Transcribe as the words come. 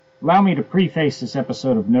Allow me to preface this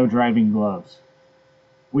episode of No Driving Gloves.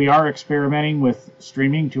 We are experimenting with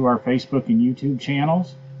streaming to our Facebook and YouTube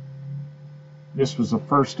channels. This was the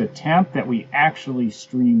first attempt that we actually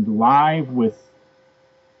streamed live with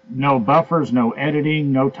no buffers, no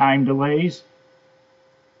editing, no time delays.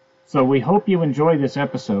 So we hope you enjoy this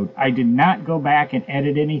episode. I did not go back and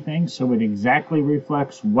edit anything, so it exactly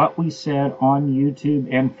reflects what we said on YouTube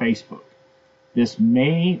and Facebook. This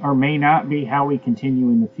may or may not be how we continue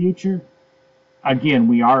in the future. Again,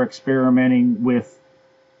 we are experimenting with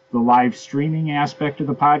the live streaming aspect of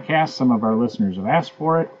the podcast. Some of our listeners have asked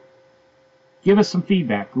for it. Give us some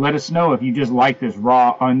feedback. Let us know if you just like this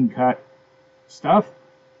raw, uncut stuff.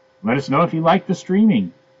 Let us know if you like the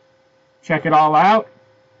streaming. Check it all out.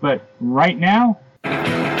 But right now,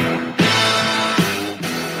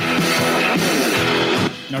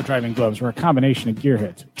 No Driving Gloves. We're a combination of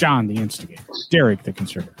gearheads. John, the instigator, Derek, the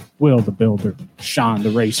conservator, Will, the builder, Sean, the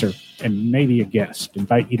racer, and maybe a guest.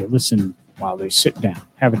 Invite you to listen while they sit down,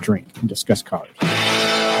 have a drink, and discuss cars.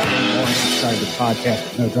 More subscribe to the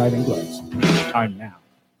podcast, No Driving Gloves. Time now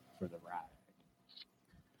for the ride.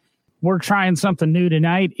 We're trying something new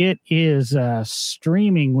tonight. It is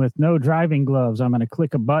streaming with No Driving Gloves. I'm going to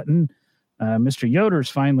click a button. Mr. Yoder's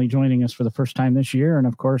finally joining us for the first time this year. And,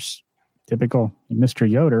 of course, typical Mr.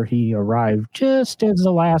 Yoder, he arrived just as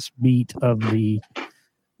the last beat of the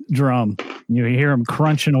drum. You hear him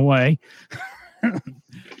crunching away.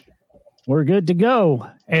 We're good to go.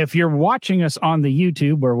 If you're watching us on the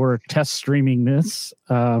YouTube where we're test streaming this,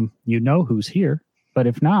 you know who's here. But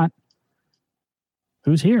if not,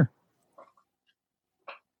 who's here?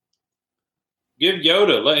 Give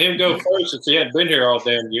Yoda. Let him go first since he hadn't been here all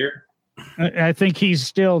damn year. I think he's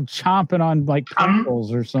still chomping on like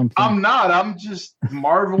pickles or something. I'm not. I'm just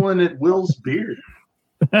marveling at Will's beard.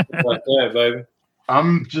 Like that, baby.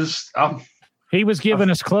 He was giving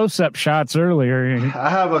us close-up shots earlier. I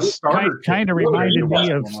have a starter. Kind of reminded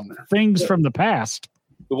me of things from the past.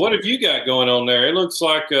 But what have you got going on there? It looks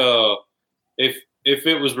like if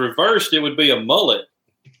it was reversed, it would be a mullet.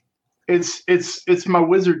 It's my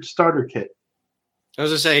wizard starter kit. I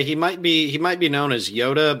was gonna say he might be known as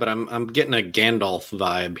Yoda, but I'm getting a Gandalf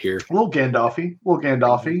vibe here. A little Gandalfy.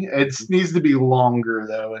 It needs to be longer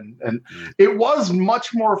though, and it was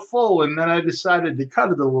much more full, and then I decided to cut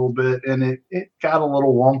it a little bit, and it got a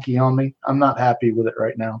little wonky on me. I'm not happy with it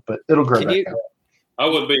right now, but it'll grow back out. I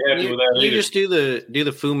wouldn't be happy with that. Can you just do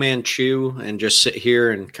the Fu Manchu and just sit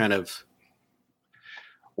here and kind of?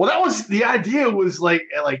 Well, that was the idea. Was like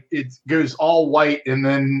it goes all white, and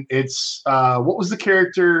then it's what was the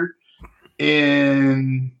character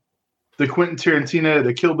in the Quentin Tarantino,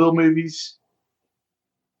 the Kill Bill movies?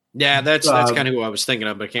 Yeah, that's kind of who I was thinking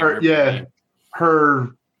of, but I can't remember. Yeah,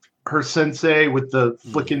 her sensei with the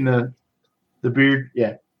flicking the beard.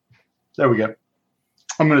 Yeah, there we go.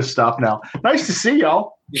 I'm gonna stop now. Nice to see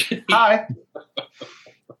y'all. Hi.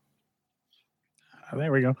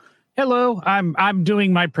 There we go. Hello, I'm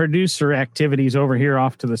doing my producer activities over here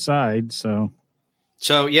off to the side. So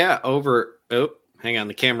yeah, hang on,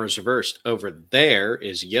 the camera's reversed. Over there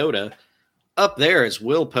is Yoda. Up there is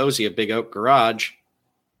Will Posey of Big Oak Garage.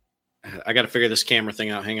 I got to figure this camera thing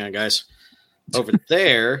out. Hang on, guys. Over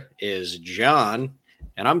there is John,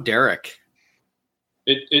 and I'm Derek.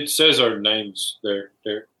 It says our names there.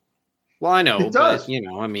 Well, I know, it does.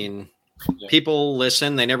 But people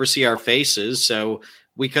listen; they never see our faces, so.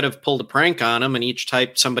 We could have pulled a prank on them and each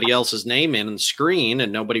typed somebody else's name in the screen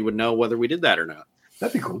and nobody would know whether we did that or not.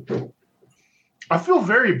 That'd be cool. I feel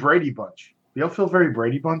very Brady Bunch. Y'all feel very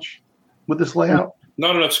Brady Bunch with this layout?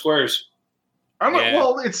 Not enough squares.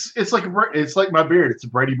 Well, it's like my beard. It's a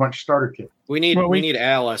Brady Bunch starter kit. We need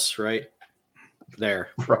Alice right there.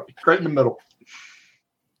 Right in the middle.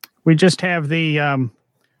 We just have the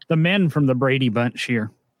men from the Brady Bunch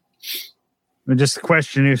here. And just the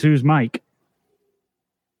question is, who's Mike?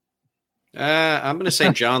 I'm going to say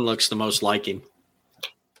John looks the most like him.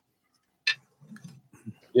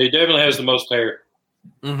 Yeah, he definitely has the most hair.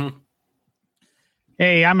 Mm-hmm.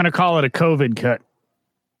 Hey, I'm going to call it a COVID cut.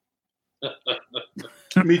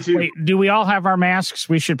 Me too. Wait, do we all have our masks?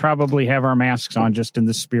 We should probably have our masks on just in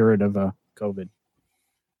the spirit of COVID.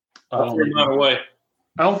 I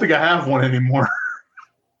don't think I have one anymore.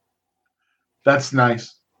 That's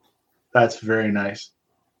nice. That's very nice.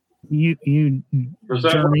 You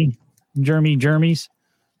Jermies.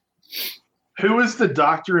 Who is the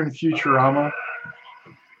doctor in Futurama?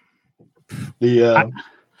 The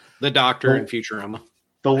doctor in Futurama.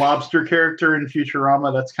 The lobster character in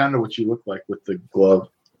Futurama. That's kind of what you look like with the glove.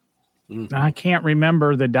 I can't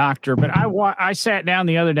remember the doctor, but I sat down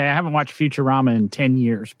the other day. I haven't watched Futurama in 10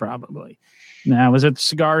 years, probably. And I was at the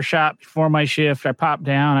cigar shop before my shift. I popped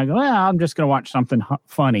down. I go, well, I'm just going to watch something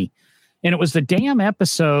funny. And it was the damn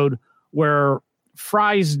episode where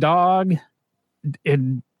Fry's dog,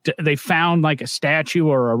 they found like a statue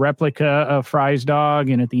or a replica of Fry's dog.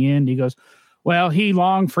 And at the end, he goes, well, he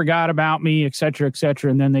long forgot about me, et cetera, et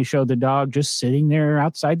cetera. And then they showed the dog just sitting there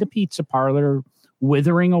outside the pizza parlor,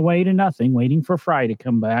 withering away to nothing, waiting for Fry to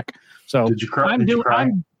come back. So Did you cry? Did you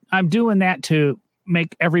cry? I'm doing that to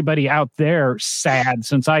make everybody out there sad,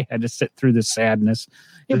 since I had to sit through the sadness.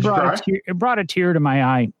 It brought a tear to my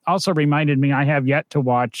eye. Also reminded me I have yet to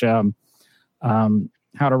watch How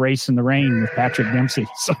to Race in the Rain with Patrick Dempsey.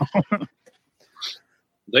 So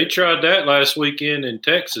they tried that last weekend in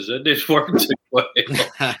Texas. That didn't work too well.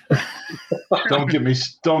 Don't get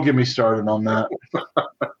me started on that.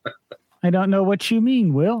 I don't know what you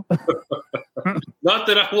mean, Will. Not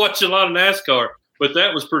that I watch a lot of NASCAR, but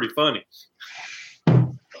that was pretty funny.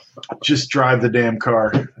 Just drive the damn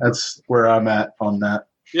car. That's where I'm at on that.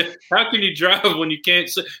 Yeah, how can you drive when you can't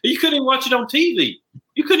see? You couldn't even watch it on TV.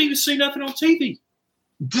 You couldn't even see nothing on TV.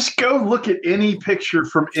 Just go look at any picture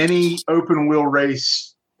from any open wheel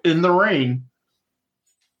race in the rain,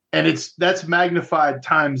 and that's magnified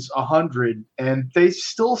times 100, and they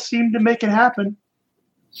still seem to make it happen.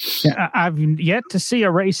 Yeah, I've yet to see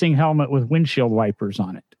a racing helmet with windshield wipers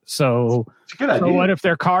on it. So, it's a good idea. So what if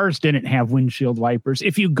their cars didn't have windshield wipers?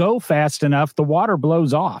 If you go fast enough, the water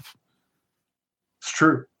blows off. It's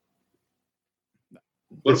true.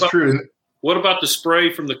 It's true. What about the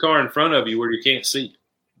spray from the car in front of you where you can't see?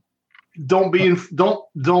 Don't be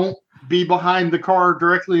behind the car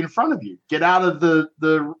directly in front of you. Get out of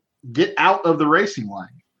the racing line.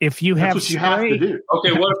 If you have That's what you have to do.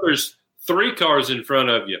 Okay, what if there's 3 cars in front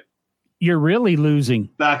of you? You're really losing.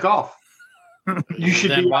 Back off. You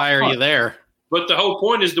should then be. Why are you there? But the whole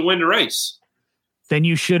point is to win the race. Then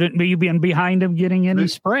you shouldn't be behind him getting any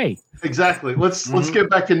spray. Exactly. Let's get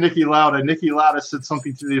back to Niki Lauda. Niki Lauda said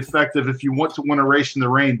something to the effect of, if you want to win a race in the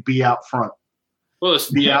rain, be out front. Well,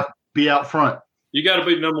 Be out front. You got to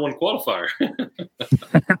be the number 1 qualifier.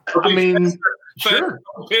 I mean, sure.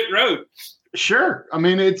 Pit road. Sure. I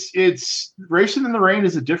mean, it's racing in the rain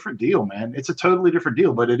is a different deal, man. It's a totally different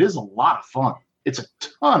deal, but it is a lot of fun. It's a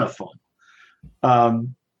ton of fun.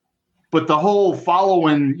 But the whole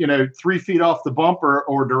following, 3 feet off the bumper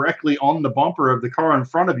or directly on the bumper of the car in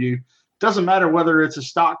front of you, doesn't matter whether it's a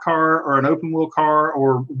stock car or an open wheel car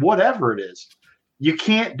or whatever it is. You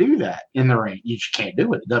can't do that in the rain. You just can't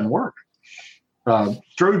do it. It doesn't work.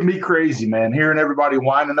 Drove me crazy, man. Hearing everybody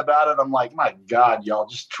whining about it, I'm like, my God, y'all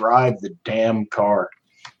just drive the damn car.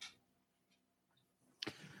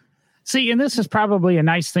 See, and this is probably a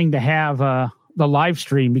nice thing to have the live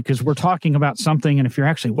stream, because we're talking about something, and if you're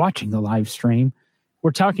actually watching the live stream,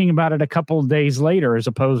 we're talking about it a couple of days later as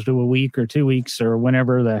opposed to a week or 2 weeks or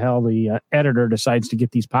whenever the hell the editor decides to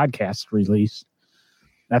get these podcasts released.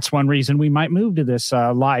 That's one reason we might move to this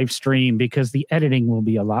live stream, because the editing will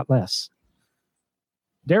be a lot less.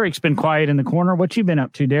 Derek's been quiet in the corner. What you been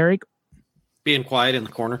up to, Derek? Being quiet in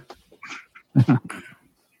the corner.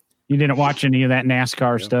 You didn't watch any of that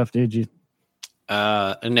NASCAR stuff, did you?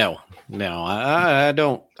 No. I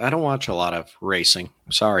don't watch a lot of racing.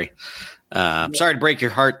 Sorry. Sorry to break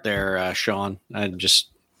your heart there, Sean. I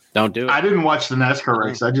just don't do it. I didn't watch the NASCAR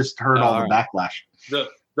race. I just heard all the backlash.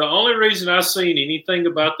 The only reason I seen anything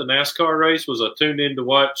about the NASCAR race was I tuned in to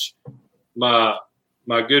watch my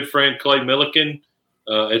good friend Clay Millican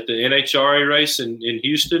at the NHRA race in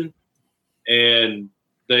Houston, and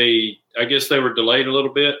I guess they were delayed a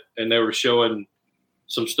little bit, and they were showing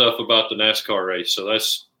some stuff about the NASCAR race. So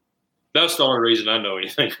that's the only reason I know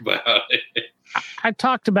anything about it. I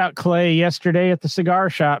talked about Clay yesterday at the cigar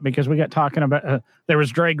shop because we got talking about there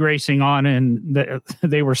was drag racing on, and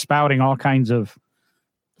they were spouting all kinds of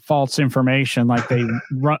false information, like they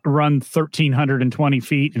run 1,320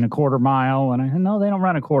 feet in a quarter mile, and I no, they don't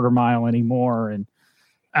run a quarter mile anymore. And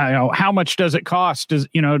how much does it cost?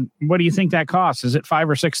 What do you think that costs? Is it $5,000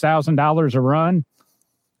 or $6,000 a run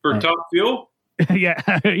for Top Fuel? Yeah.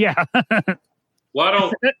 Why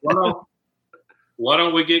don't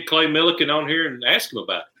we get Clay Millican on here and ask him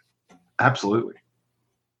about it? Absolutely.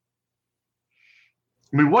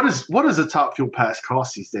 I mean, what does a Top Fuel pass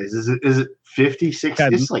cost these days? Is it 50, 60?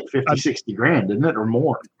 It's like 50, 60 grand, isn't it, or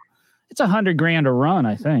more? It's $100,000 a run,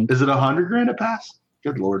 I think. Is it $100,000 a pass?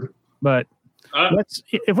 Good Lord! But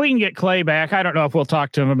if we can get Clay back, I don't know if we'll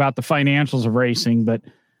talk to him about the financials of racing, but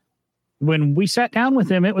when we sat down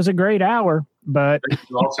with him, it was a great hour. But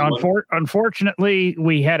unfortunately,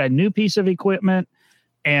 we had a new piece of equipment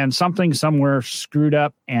and something somewhere screwed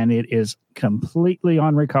up, and it is completely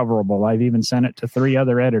unrecoverable. I've even sent it to 3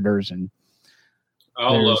 other editors, and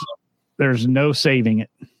There's no saving it.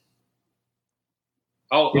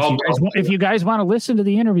 If you guys want to listen to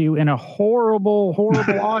the interview in a horrible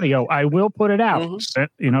audio, I will put it out.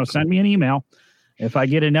 Mm-hmm. Send me an email. If I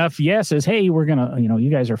get enough yeses, hey, we're going to,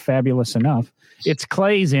 you guys are fabulous enough. It's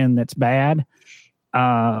Clay's in that's bad.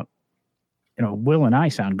 Will and I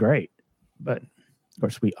sound great, but of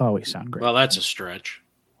course we always sound great. Well, that's a stretch.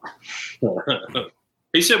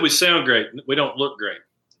 He said we sound great. We don't look great.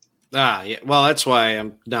 Yeah. Well, that's why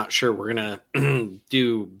I'm not sure we're going to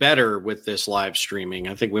do better with this live streaming.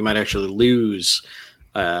 I think we might actually lose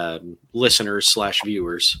listeners /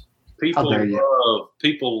 viewers.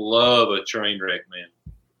 People love a train wreck, man.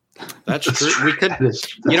 That's true. We could,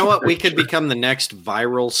 you know what? We could become the next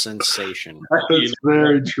viral sensation. That's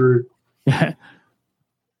very true.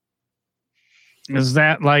 Is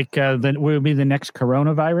that like will be the next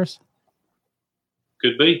coronavirus?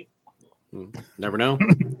 Could be. Never know.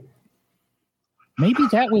 Maybe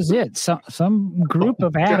that was it. Some group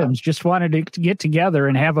of atoms just wanted to get together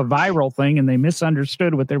and have a viral thing, and they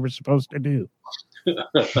misunderstood what they were supposed to do.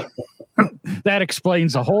 That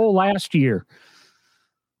explains the whole last year.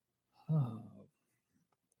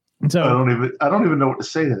 So I don't even know what to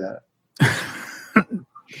say to that.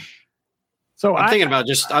 So I'm thinking about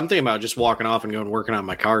just walking off and going working on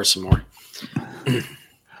my car some more.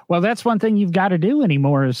 Well, that's one thing you've got to do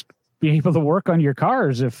anymore is be able to work on your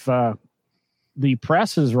cars if the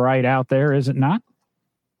press is right out there, is it not?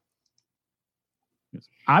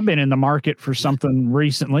 I've been in the market for something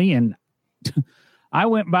recently, and I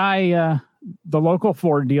went by the local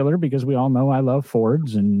Ford dealer because we all know I love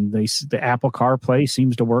Fords, and the Apple CarPlay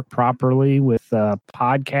seems to work properly with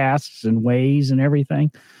podcasts and Waze and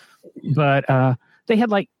everything. But they had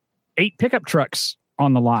like 8 pickup trucks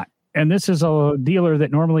on the lot. And this is a dealer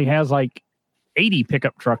that normally has like 80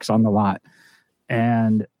 pickup trucks on the lot.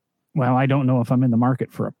 And, well, I don't know if I'm in the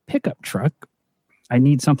market for a pickup truck. I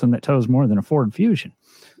need something that tows more than a Ford Fusion.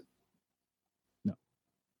 No.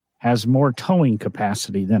 Has more towing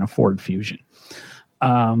capacity than a Ford Fusion.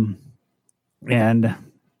 And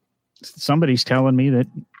somebody's telling me that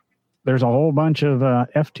there's a whole bunch of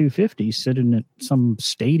F-250s sitting at some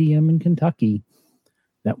stadium in Kentucky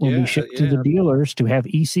that will be shipped to the dealers to have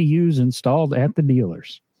ECUs installed at the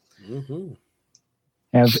dealers. Mm-hmm.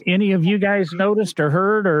 Have any of you guys noticed or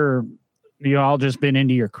heard, or you all just been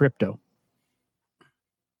into your crypto?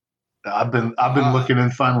 I've been looking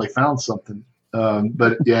and finally found something.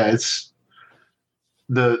 But yeah, it's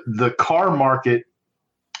the car market,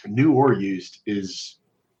 new or used, is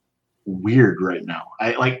weird right now.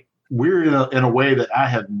 Weird in a way that I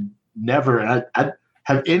have never. And I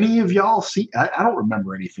have any of y'all seen? I don't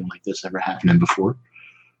remember anything like this ever happening before.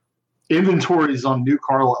 Inventories on new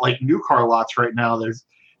car lots right now.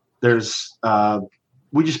 There's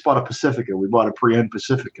we just bought a Pacifica. We bought a pre-owned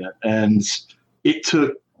Pacifica, and it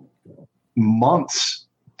took months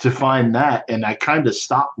to find that. And I kind of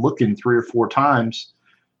stopped looking 3 or 4 times.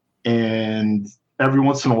 And every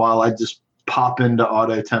once in a while, I just pop into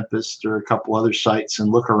Auto Tempest or a couple other sites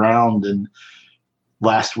and look around. And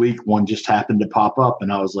last week, one just happened to pop up,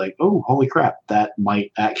 and I was like, "Oh, holy crap, that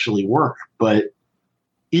might actually work." But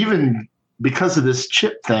even because of this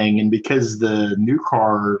chip thing, and because the new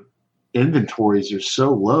car inventories are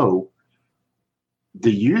so low,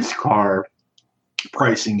 the used car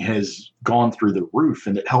pricing has gone through the roof,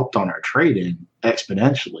 and it helped on our trade-in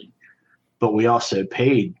exponentially. But we also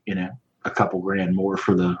paid, a couple grand more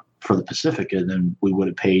for the Pacifica than we would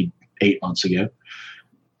have paid 8 months ago.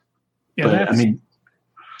 Yeah,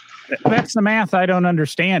 that's the math I don't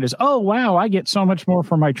understand is, oh, wow, I get so much more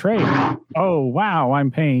for my trade. Oh, wow, I'm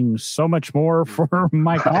paying so much more for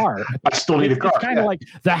my car. I still need a car. It's kind of like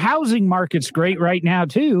the housing market's great right now,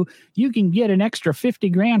 too. You can get an extra 50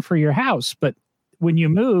 grand for your house, but when you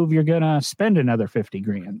move, you're going to spend another 50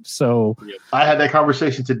 grand. So I had that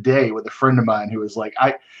conversation today with a friend of mine who was like,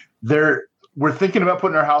 we're thinking about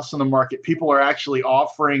putting our house on the market. People are actually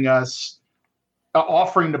offering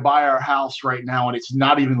to buy our house right now, and it's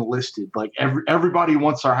not even listed. Like everybody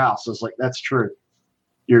wants our house. I was like, that's true.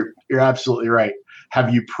 You're absolutely right.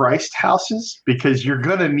 Have you priced houses? Because you're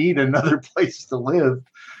going to need another place to live.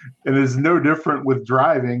 And it's no different with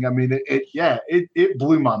driving. I mean, it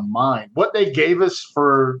blew my mind. What they gave us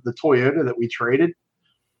for the Toyota that we traded,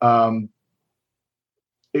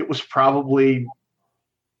 it was probably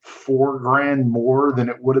 $4,000 more than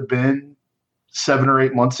it would have been 7 or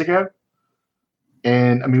 8 months ago.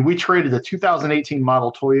 And I mean, we traded a 2018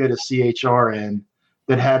 model Toyota CHR in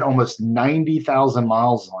that had almost 90,000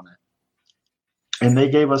 miles on it. And they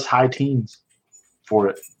gave us high teens for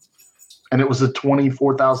it. And it was a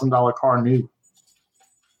 $24,000 car new.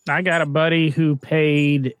 I got a buddy who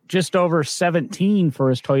paid just over 17 for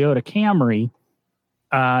his Toyota Camry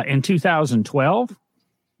in 2012.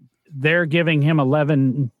 They're giving him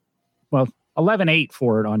 11.8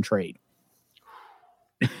 for it on trade.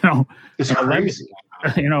 It's crazy.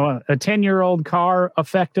 A 10-year-old car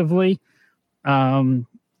effectively. And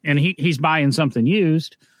he's buying something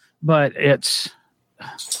used, but it's,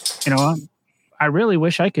 I really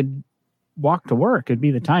wish I could walk to work. It'd be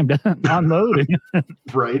the time to unload.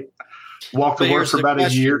 Right. Walk to work for about a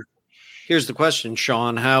year. Here's the question,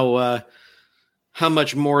 Sean. How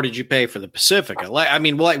much more did you pay for the Pacifica?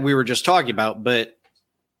 Like we were just talking about, but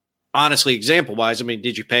honestly, example wise,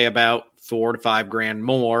 did you pay about $4,000 to $5,000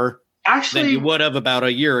 more than you would have about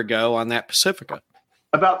a year ago on that Pacifica?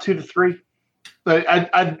 About 2 to 3.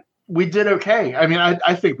 We did okay.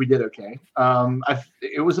 I think we did okay.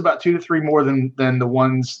 It was about 2 to 3 more than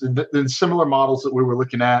the similar models that we were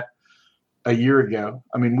looking at a year ago.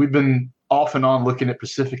 We've been off and on looking at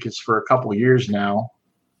Pacificas for a couple of years now,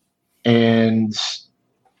 and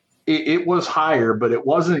it was higher, but it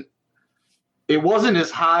wasn't as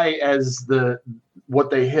high as what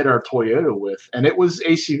they hit our Toyota with, and it was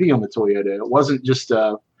ACV on the Toyota. It wasn't just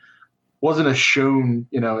wasn't a shown,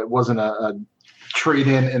 it wasn't a trade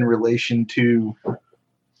in relation to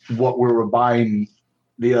what we were buying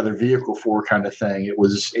the other vehicle for kind of thing. It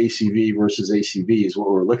was ACV versus ACV is what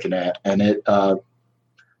we were looking at. And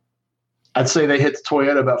I'd say they hit the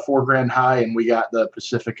Toyota about $4,000 high, and we got the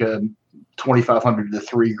Pacifica 2,500 to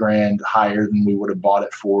 $3,000 higher than we would have bought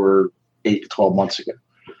it for 8 to 12 months ago.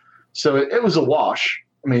 So it was a wash.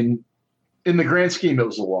 In the grand scheme, it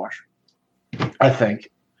was a wash, I think.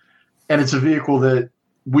 And it's a vehicle that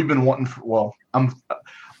we've been wanting for,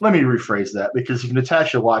 let me rephrase that, because if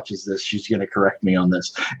Natasha watches this, she's going to correct me on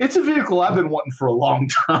this. It's a vehicle I've been wanting for a long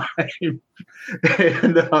time.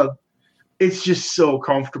 And it's just so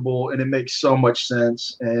comfortable, and it makes so much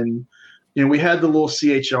sense. And, we had the little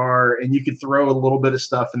CHR, and you could throw a little bit of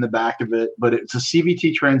stuff in the back of it, but it's a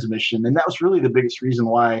CVT transmission. And that was really the biggest reason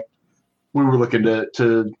why we were looking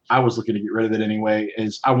I was looking to get rid of it anyway,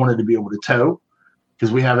 is I wanted to be able to tow,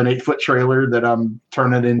 because we have an 8-foot trailer that I'm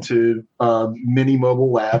turning into a mini mobile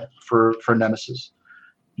lab for Nemesis,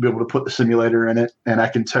 be able to put the simulator in it, and I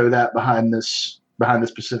can tow that behind this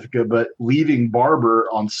Pacifica. But leaving Barber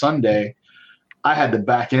on Sunday, I had to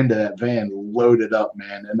back into that van loaded up,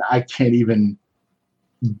 man, and I can't even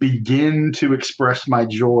begin to express my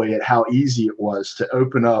joy at how easy it was to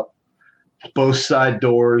open up both side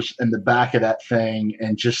doors and the back of that thing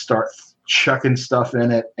and just start chucking stuff in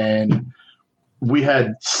it. And we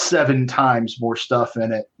had 7 times more stuff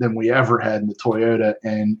in it than we ever had in the Toyota,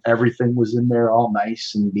 and everything was in there all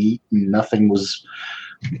nice and neat, and nothing was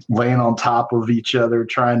laying on top of each other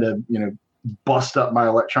trying to, bust up my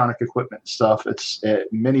electronic equipment stuff. It's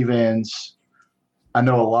minivans. I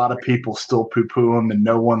know a lot of people still poo-poo them, and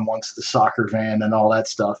no one wants the soccer van and all that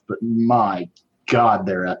stuff, but my God,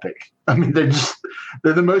 they're epic.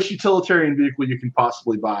 They're the most utilitarian vehicle you can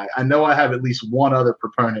possibly buy. I know I have at least one other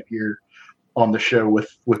proponent here on the show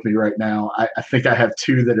with me right now. I think I have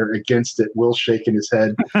 2 that are against it. Will's shaking his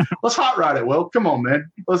head. Let's hot rod it, Will. Come on,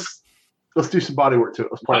 man. Let's do some body work to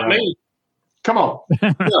it. Let's play around. Come on.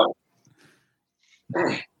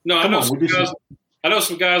 No, I know some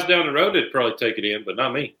guys down the road that'd probably take it in, but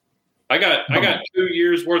not me. I got 2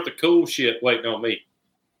 years worth of cool shit waiting on me.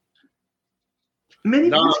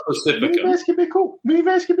 Minivans can be cool.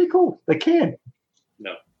 Minivans can be cool. They can.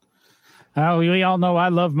 No. Oh, we all know I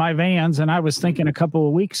love my vans, and I was thinking a couple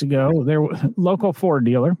of weeks ago, their local Ford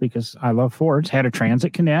dealer, because I love Fords, had a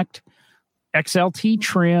Transit Connect XLT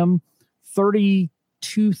trim,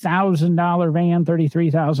 $32,000 van,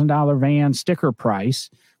 $33,000 van, sticker price,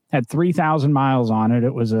 had 3,000 miles on it.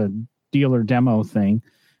 It was a dealer demo thing,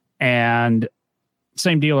 and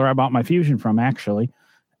same dealer I bought my Fusion from, actually.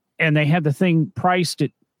 And they had the thing priced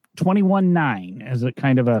at $21,900 as a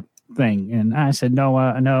kind of a thing. And I said, no,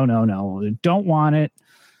 don't want it.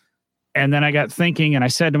 And then I got thinking, and I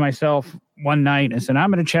said to myself one night, I said,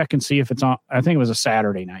 I'm going to check and see if it's on. I think it was a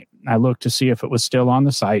Saturday night. I looked to see if it was still on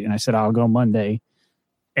the site, and I said, I'll go Monday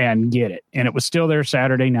and get it. And it was still there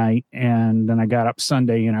Saturday night. And then I got up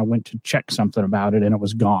Sunday and I went to check something about it, and it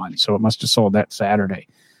was gone. So it must have sold that Saturday.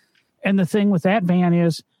 And the thing with that van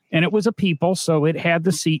is, and it was a People, so it had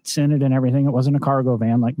the seats in it and everything. It wasn't a cargo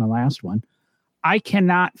van like my last one. I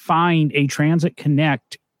cannot find a Transit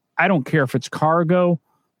Connect. I don't care if it's cargo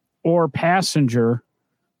or passenger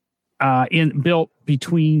built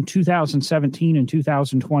between 2017 and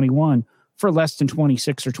 2021 for less than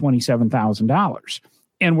 $26,000 or $27,000.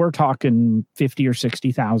 And we're talking 50 or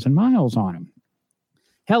 60,000 miles on them.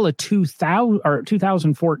 Hell, a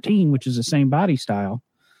 2014, which is the same body style,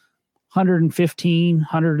 115,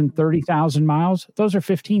 130,000 miles. Those are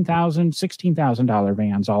 $15,000, $16,000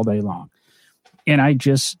 vans all day long. And I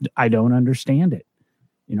don't understand it.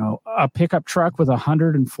 You know, a pickup truck with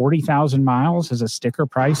 140,000 miles is a sticker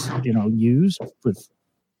price, you know, used with.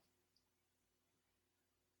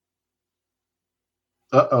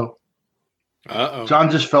 Uh-oh. John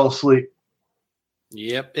just fell asleep.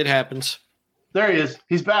 Yep, it happens. There he is.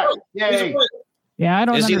 He's back. Yay. Yeah, I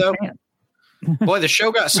don't Is understand. he though? Boy, the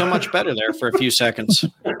show got so much better there for a few seconds.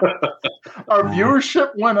 Our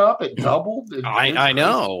viewership went up. It doubled. I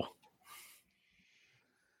know.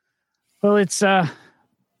 Well, it's I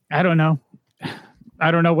don't know.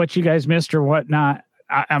 I don't know what you guys missed or what not.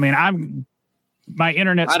 I mean, my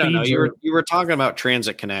internet speeds. I don't know. You were talking about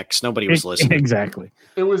Transit Connects. Nobody was listening. Exactly.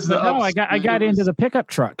 It was the no. I got into the pickup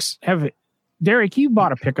trucks. Derek, you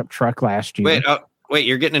bought a pickup truck last year. Wait,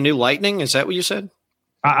 you're getting a new Lightning? Is that what you said?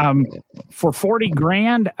 For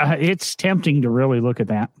 $40,000, it's tempting to really look at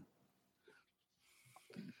that.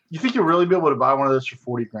 You think you'll really be able to buy one of those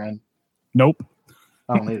for $40,000? Nope.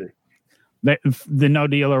 I don't either. The no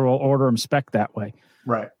dealer will order them spec that way.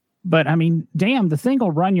 Right. But I mean, damn, the thing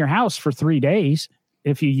will run your house for 3 days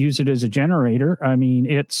if you use it as a generator. I mean,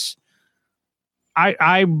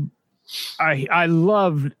 I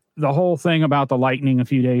loved the whole thing about the Lightning a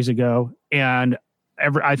few days ago, and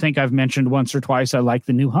I think I've mentioned once or twice I like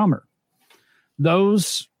the new Hummer.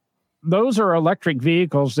 Those are electric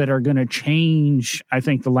vehicles that are going to change, I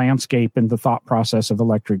think, the landscape and the thought process of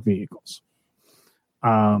electric vehicles.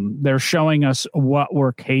 They're showing us what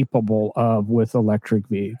we're capable of with electric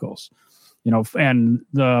vehicles, you know, and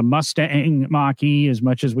the Mustang Mach-E, as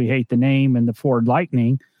much as we hate the name, and the Ford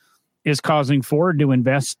Lightning is causing Ford to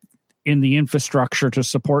invest in the infrastructure to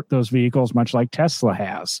support those vehicles, much like Tesla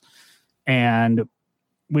has. And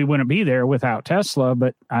we wouldn't be there without Tesla,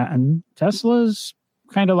 but Tesla's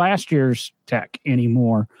kind of last year's tech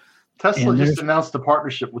anymore. Tesla just announced a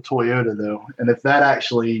partnership with Toyota, though. And if that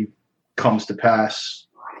actually comes to pass,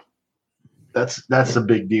 that's a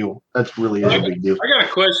big deal. That really is a big deal. I got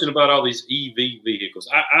a question about all these EV vehicles.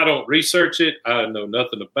 I don't research it. I know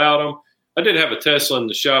nothing about them. I did have a Tesla in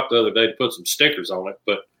the shop the other day to put some stickers on it,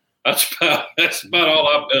 but that's about all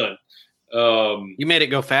I've done. You made it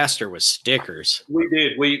go faster with stickers. We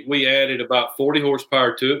did. We added about 40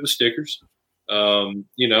 horsepower to it with stickers. But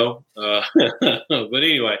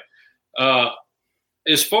anyway,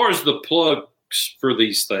 as far as the plugs for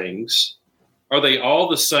these things, are they all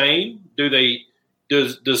the same?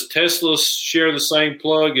 Does Tesla share the same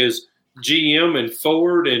plug as GM and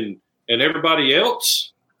Ford and everybody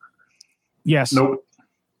else? Yes. Nope.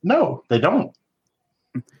 No, they don't.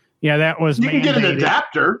 Yeah, that was. You can get an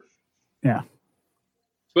adapter. Yeah.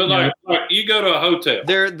 But like you go to a hotel.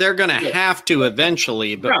 They're going to have to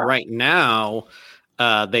eventually, but right now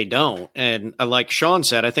they don't. And like Sean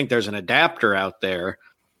said, I think there's an adapter out there.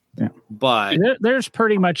 Yeah. But there's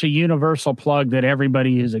pretty much a universal plug that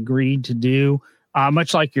everybody has agreed to do.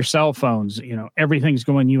 Much like your cell phones, you know, everything's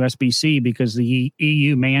going USB-C because the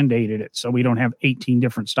EU mandated it. So we don't have 18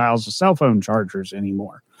 different styles of cell phone chargers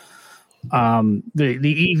anymore. The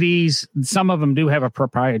EVs, some of them do have a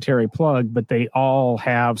proprietary plug, but they all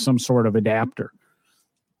have some sort of adapter.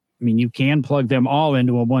 I mean, you can plug them all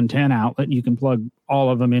into a 110 outlet. You can plug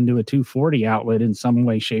all of them into a 240 outlet in some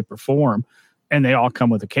way, shape, or form, and they all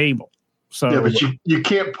come with a cable. So yeah, but you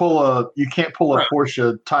can't pull a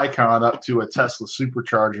Porsche Taycan up to a Tesla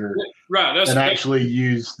supercharger, right? And actually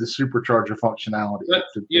use the supercharger functionality.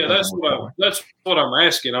 That's what I'm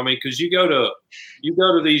asking. I mean, because you go to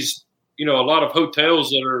these, you know, a lot of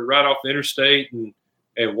hotels that are right off the interstate and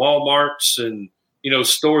Walmarts and, you know,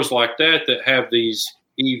 stores like that have these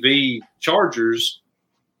EV chargers.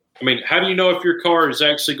 I mean, how do you know if your car is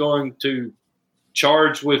actually going to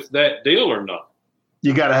charge with that deal or not?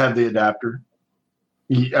 You got to have the adapter.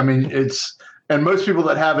 I mean, and most people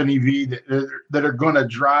that have an EV that are going to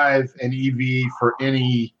drive an EV for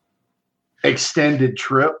any extended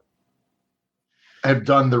trip have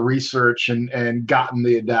done the research and gotten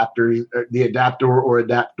the adapter or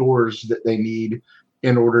adapters that they need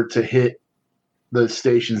in order to hit the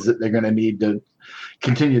stations that they're going to need to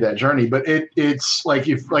continue that journey. But it's like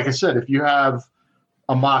I said, if you have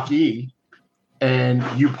a Mach-E and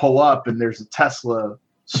you pull up and there's a Tesla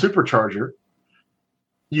supercharger,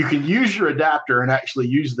 you can use your adapter and actually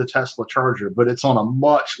use the Tesla charger, but it's on a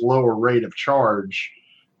much lower rate of charge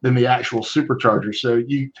than the actual supercharger. So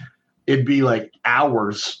it'd be like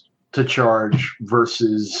hours to charge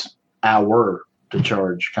versus hour to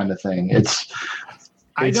charge kind of thing.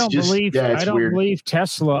 I don't believe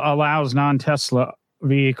Tesla allows non-Tesla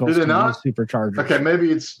vehicles Do they can not? use superchargers. Okay,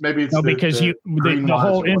 maybe it's No, because the green whole ones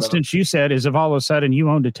or whatever. instance you said is if all of a sudden you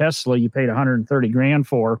owned a Tesla you paid $130,000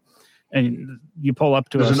 for, and you pull up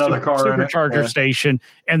to There's a another car in it. supercharger Yeah. station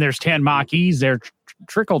and there's 10 Mach-E's there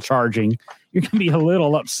trickle charging, you're going to be a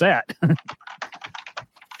little upset.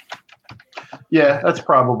 Yeah, that's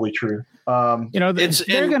probably true. They're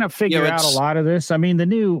going to figure out a lot of this. I mean, the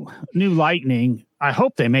new Lightning, I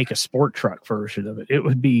hope they make a sport truck version of it. It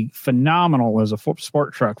would be phenomenal as a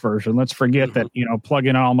sport truck version. Let's forget that, plug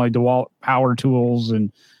in all my DeWalt power tools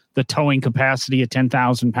and the towing capacity of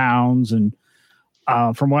 10,000 pounds. And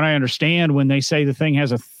from what I understand, when they say the thing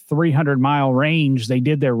has a 300-mile range, they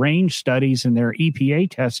did their range studies and their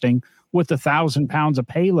EPA testing with 1,000 pounds of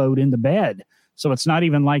payload in the bed. So it's not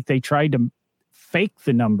even like they tried to fake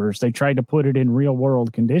the numbers. They tried to put it in real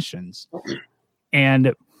world conditions.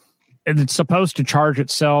 And it's supposed to charge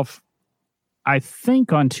itself, I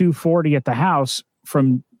think, on 240 at the house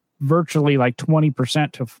from virtually like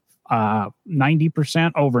 20% to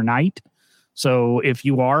 90% overnight. So if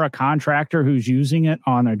you are a contractor who's using it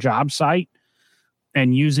on a job site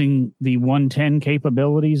and using the 110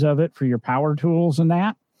 capabilities of it for your power tools and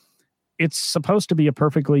that, it's supposed to be a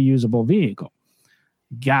perfectly usable vehicle.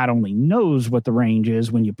 God only knows what the range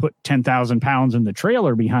is when you put 10,000 pounds in the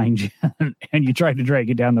trailer behind you and you try to drag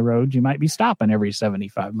it down the road. You might be stopping every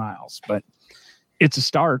 75 miles, but it's a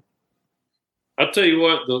start. I'll tell you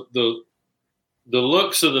what, the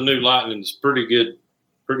looks of the new Lightning is pretty good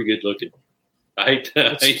looking. I hate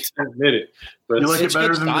to admit it, but You like it better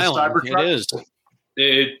good than the styling. Cybertruck?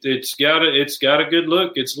 It is. It's got a good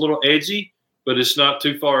look. It's a little edgy, but it's not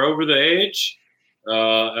too far over the edge.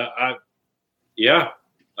 I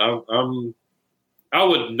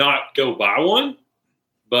would not go buy one,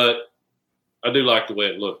 but I do like the way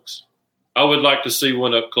it looks. I would like to see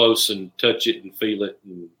one up close and touch it and feel it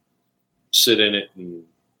and sit in it and,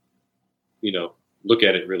 look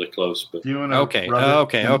at it really close. But You wanna Okay. rub it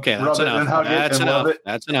Okay. and That's rub it and enough. hug it That's and love enough. it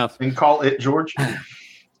That's enough. and call it George.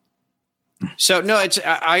 So no,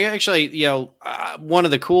 I actually, one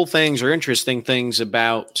of the cool things or interesting things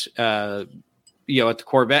about, at the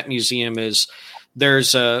Corvette Museum is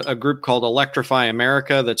there's a group called Electrify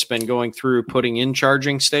America that's been going through putting in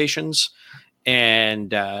charging stations.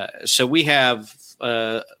 And so we have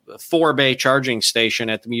a 4-bay charging station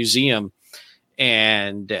at the museum.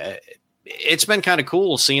 And it's been kind of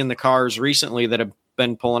cool seeing the cars recently that have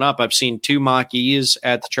been pulling up. I've seen 2 Mach-E's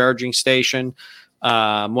at the charging station.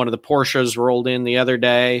 One of the Porsches rolled in the other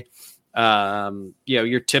day.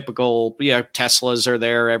 Your typical, Teslas are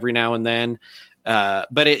there every now and then.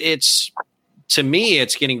 But it's to me,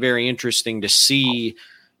 it's getting very interesting to see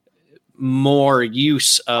more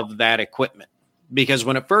use of that equipment, because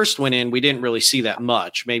when it first went in, we didn't really see that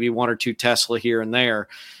much, maybe 1 or 2 Tesla here and there.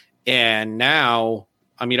 And now,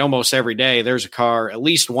 I mean, almost every day there's at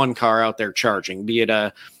least one car out there charging, be it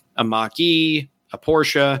a Mach-E, a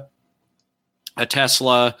Porsche, a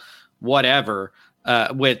Tesla, whatever,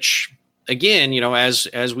 which again,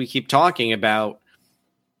 as we keep talking about,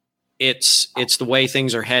 it's the way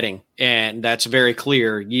things are heading. And that's very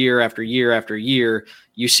clear. Year after year after year,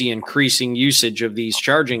 you see increasing usage of these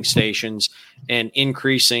charging stations and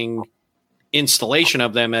increasing installation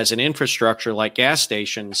of them as an infrastructure like gas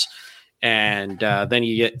stations. And then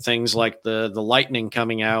you get things like the Lightning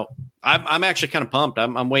coming out. I'm actually kind of pumped.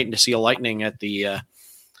 I'm waiting to see a Lightning at the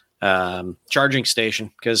charging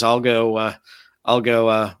station, because I'll go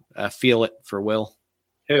feel it for Will.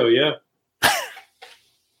 hell yeah.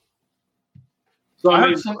 So go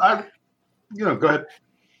ahead.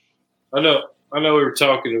 I know we were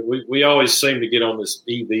talking. We always seem to get on this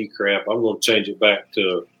EV crap. I'm going to change it back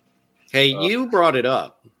to. Hey, you brought it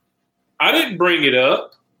up. I didn't bring it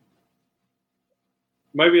up.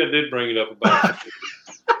 Maybe I did bring it up about.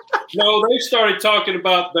 No, they started talking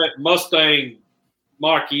about that Mustang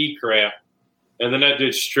Mach-E crap, and then that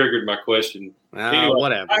just triggered my question. Anyway,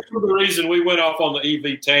 Whatever. That's the reason we went off on the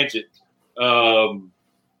EV tangent.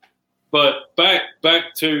 But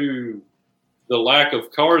back to the lack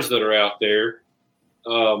of cars that are out there.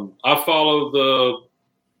 I follow the,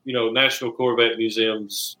 National Corvette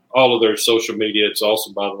Museums, all of their social media. It's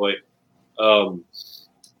awesome, by the way.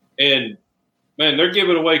 And man, they're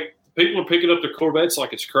giving away. People are picking up their Corvettes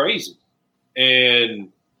like it's crazy. And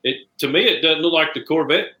to me, it doesn't look like the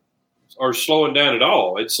Corvette are slowing down at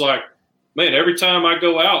all. It's like, man, every time I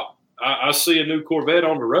go out, I see a new Corvette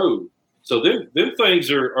on the road. So them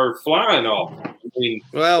things are flying off. I mean,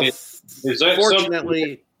 Well, is that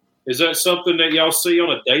fortunately, is that something that y'all see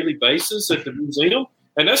on a daily basis at the museum?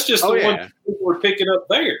 And that's just the one people are picking up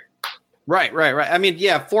there. right. I mean,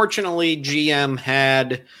 yeah, fortunately, GM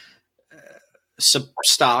had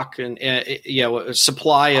stock and a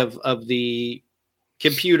supply of the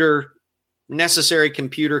necessary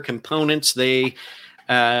computer components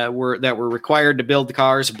were required to build the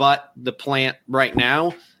cars, but the plant right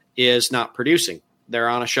now is not producing. They're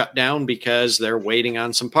on a shutdown because they're waiting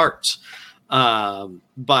on some parts.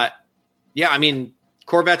 But yeah, I mean,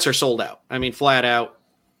 Corvettes are sold out. I mean, flat out,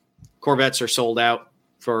 Corvettes are sold out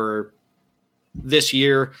for this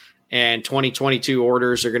year, and 2022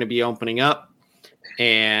 orders are going to be opening up,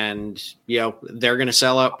 and they're going to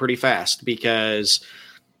sell out pretty fast because,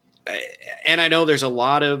 and I know there's a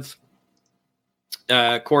lot of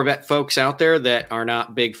Corvette folks out there that are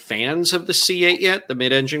not big fans of the C8 yet, the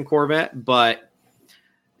mid-engine Corvette, but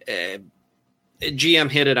GM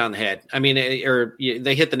hit it on the head. I mean,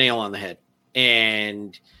 they hit the nail on the head.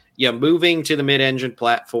 And moving to the mid-engine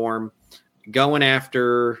platform, going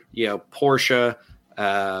after Porsche,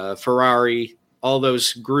 Ferrari, all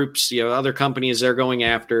those groups, other companies they're going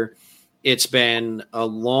after. It's been a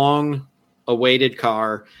long-awaited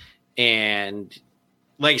car, and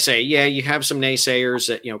like I say, you have some naysayers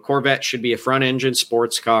that Corvette should be a front-engine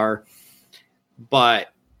sports car,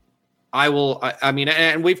 but I mean,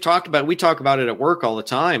 and we talk about it at work all the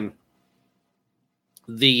time.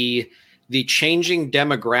 The changing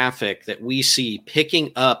demographic that we see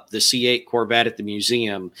picking up the C8 Corvette at the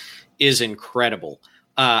museum is incredible.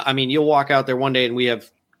 I mean, you'll walk out there one day and we have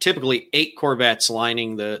typically 8 Corvettes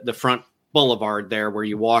lining the front boulevard there where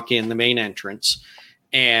you walk in the main entrance,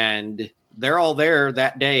 and they're all there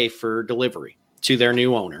that day for delivery to their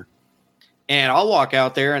new owner. And I'll walk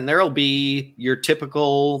out there and there'll be your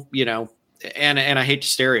typical, and I hate to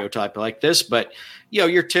stereotype like this, but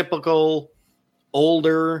your typical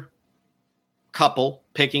older couple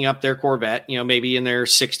picking up their Corvette, maybe in their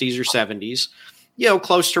 60s or 70s,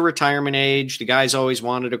 close to retirement age. The guys always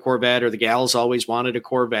wanted a Corvette, or the gals always wanted a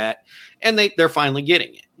Corvette, and they're finally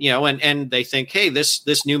getting it, and they think, hey,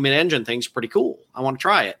 this new mid-engine thing's pretty cool. I want to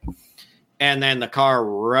try it. And then the car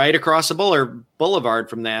right across the boulevard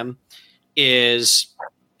from them is,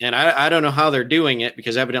 and I don't know how they're doing it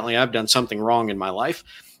because evidently I've done something wrong in my life,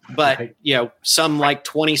 but some like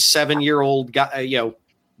 27-year-old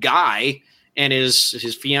guy and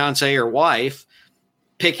his fiance or wife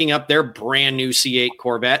picking up their brand new C8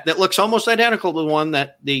 Corvette that looks almost identical to the one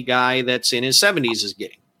that the guy that's in his 70s is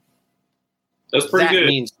getting. That's pretty good.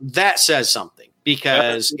 Means that says something,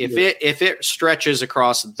 because if it stretches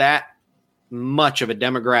across that much of a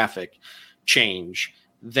demographic change,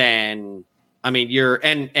 then I mean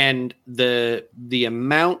and the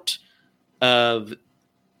amount of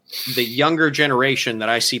the younger generation that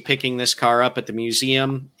I see picking this car up at the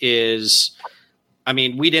museum is, I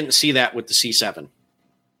mean, we didn't see that with the C7.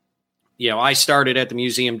 I started at the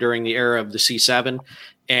museum during the era of the C7,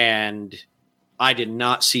 and I did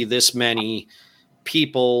not see this many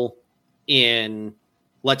people in,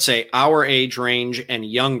 let's say, our age range and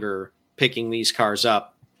younger picking these cars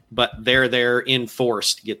up, but they're there in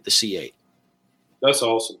force to get the C8. That's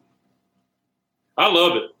awesome. I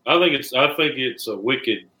love it. I think it's a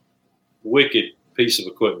wicked piece of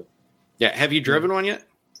equipment. Yeah. Have you driven one yet?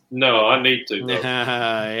 No, I need to.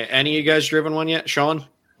 Any of you guys driven one yet, Sean?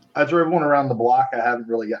 I drove one around the block. I haven't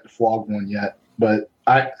really got to flog one yet, but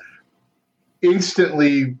I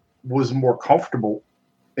instantly was more comfortable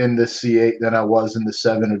in the C8 than I was in the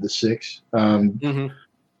 7 or the 6.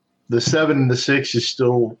 The 7 and the 6 is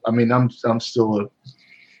still, I mean, I'm still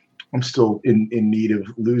in need of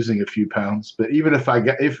losing a few pounds, but even if I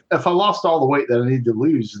lost all the weight that I need to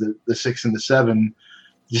lose, the 6 and the 7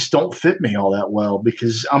 just don't fit me all that well,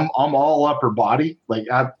 because I'm all upper body. Like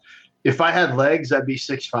if I had legs, I'd be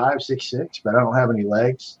 6'5", 6'6", but I don't have any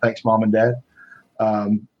legs. Thanks, Mom and Dad.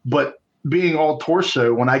 But being all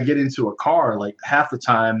torso, when I get into a car, like half the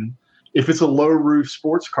time, if it's a low roof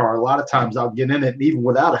sports car, a lot of times I'll get in it even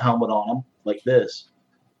without a helmet on, like this.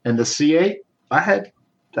 And the C8, I had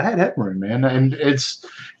headroom, man, and it's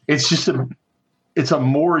just a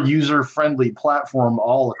more user friendly platform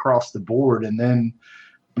all across the board. And then,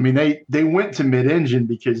 I mean, they went to mid engine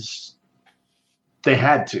because they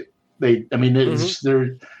had to. There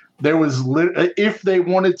was if they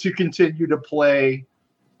wanted to continue to play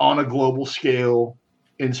on a global scale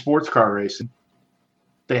in sports car racing,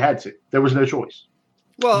 they had to. There was no choice.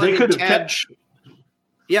 Well, they could have kept.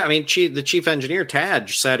 Yeah, I mean, the chief engineer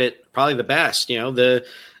Taj said it probably the best. The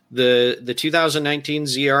 2019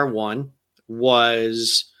 ZR1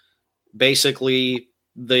 was basically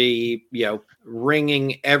the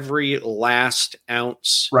wringing every last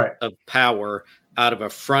ounce of power out of a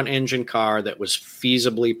front engine car that was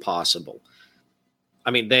feasibly possible.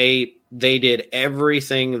 I mean, they did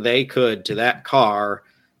everything they could to that car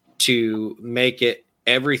to make it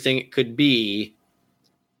everything it could be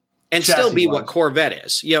and still be what Corvette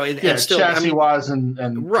is. You know, and still chassis wise and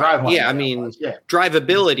right. driveline. Yeah, I mean,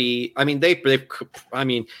 drivability. I mean, they. I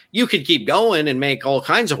mean, you could keep going and make all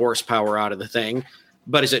kinds of horsepower out of the thing,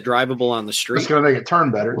 but is it drivable on the street? It's going to make it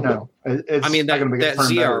turn better. No, it's I mean, not going to make it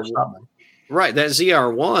turn better. Right, that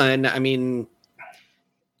ZR1. I mean,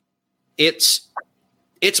 it's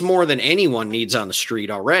more than anyone needs on the street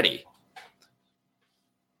already.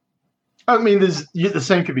 I mean, the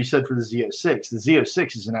same could be said for the Z06. The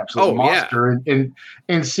Z06 is an absolute monster. Yeah.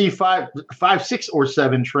 In C5, 5, 6, or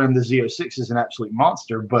 7 trim, the Z06 is an absolute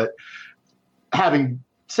monster. But having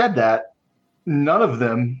said that, none of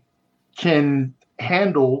them can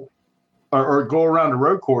handle or go around a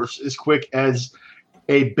road course as quick as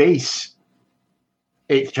a base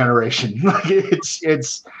 8th generation. Like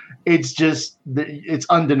it's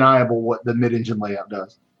undeniable what the mid-engine layout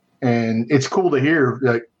does. And it's cool to hear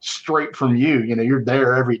like straight from you. You know, you're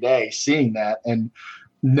there every day seeing that and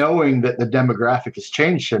knowing that the demographic has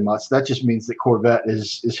changed so much. That just means that Corvette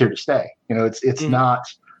is here to stay. You know, it's not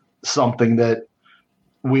something that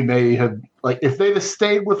we may have like if they'd have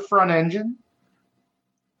stayed with front engine.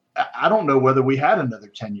 I don't know whether we had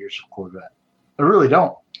another 10 years of Corvette. I really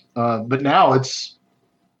don't. But now it's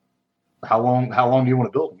how long do you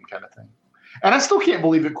want to build them kind of thing. And I still can't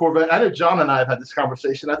believe it, Corvette. I know John and I have had this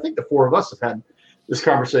conversation. I think the four of us have had this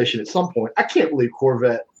conversation at some point. I can't believe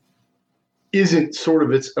Corvette isn't sort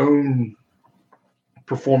of its own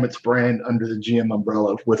performance brand under the GM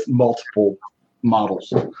umbrella with multiple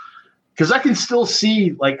models. Because I can still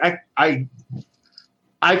see, like, I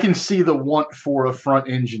can see the want for a front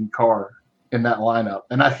engine car in that lineup.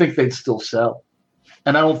 And I think they'd still sell.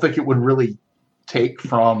 And I don't think it would really take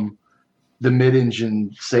from the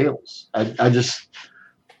mid-engine sales. I don't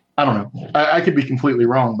know. I could be completely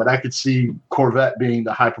wrong, but I could see Corvette being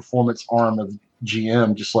the high-performance arm of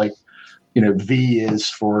GM, just like, you know, V is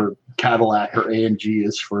for Cadillac or AMG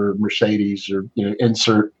is for Mercedes, or, you know,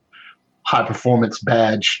 insert high-performance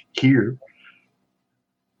badge here.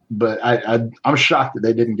 But I'm shocked that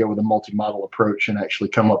they didn't go with a multi-model approach and actually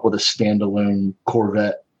come up with a standalone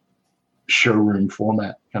Corvette showroom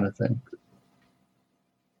format kind of thing.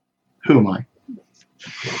 Who am I?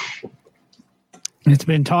 It's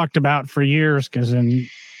been talked about for years because in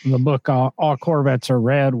the book, All Corvettes Are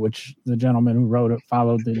Red, which the gentleman who wrote it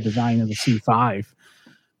followed the design of the C5.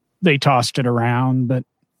 They tossed it around, but,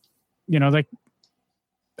 you know,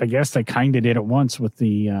 I guess they kind of did it once with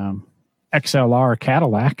the XLR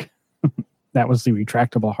Cadillac. That was the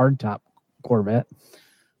retractable hardtop Corvette.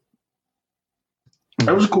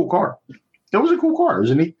 That was a cool car. It was a cool car. It was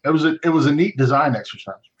a neat. It was a neat design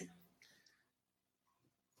exercise.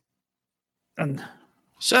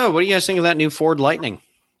 So, what do you guys think of that new Ford Lightning?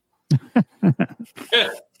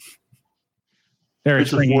 They're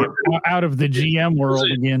bringing it out of the GM world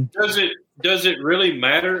again. Does it really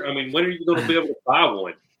matter? I mean, when are you going to be able to buy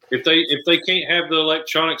one? If they can't have the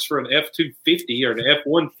electronics for an F-250 or an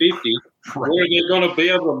F-150, when are they going to be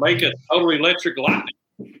able to make a totally electric Lightning?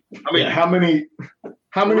 I mean, how many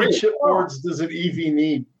chipboards does an EV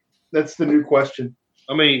need? That's the new question.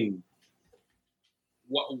 I mean,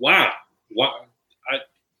 wow.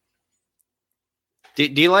 Do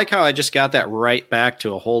you like how I just got that right back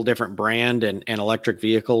to a whole different brand and electric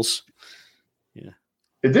vehicles? Yeah.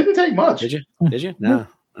 It didn't take much. Did you? No.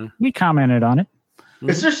 We commented on it.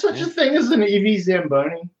 Is there such a thing as an EV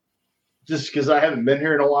Zamboni? Just because I haven't been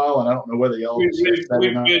here in a while and I don't know whether y'all we've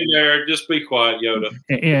been there. Just be quiet, Yoda.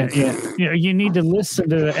 Yeah. You need to listen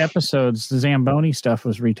to the episodes. The Zamboni stuff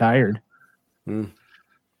was retired.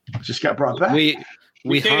 Just got brought back.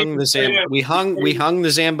 We hung the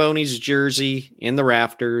Zamboni's jersey in the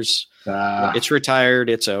rafters. It's retired.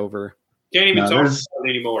 It's over. Can't even talk about it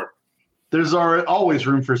anymore. There's always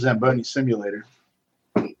room for Zamboni Simulator.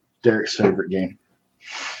 Derek's favorite game.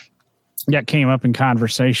 That came up in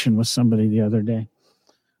conversation with somebody the other day,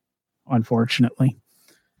 unfortunately.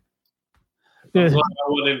 But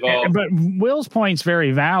Will's point's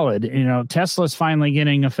very valid. You know, Tesla's finally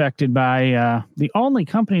getting affected by the only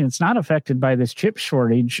company that's not affected by this chip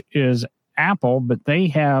shortage is Apple, but they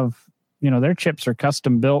have, you know, their chips are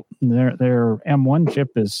custom built. And their M1 chip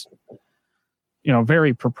is, you know,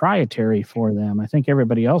 very proprietary for them. I think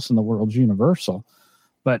everybody else in the world's universal.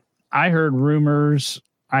 But I heard rumors,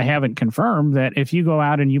 I haven't confirmed, that if you go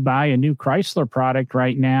out and you buy a new Chrysler product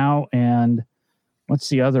right now, and what's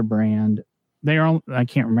the other brand? I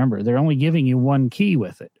can't remember. They're only giving you one key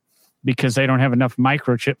with it because they don't have enough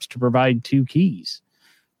microchips to provide two keys.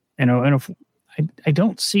 You know, and if I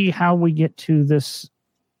don't see how we get to this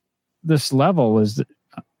level. Is that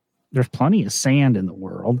there's plenty of sand in the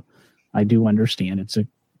world. I do understand it's a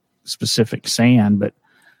specific sand, but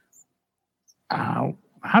how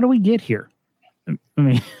do we get here? I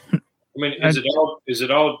mean, is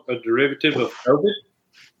it all a derivative of COVID?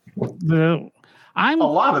 A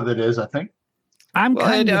lot of it is, I think. You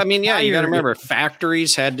got to remember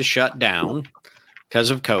factories had to shut down because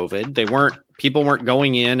of COVID. People weren't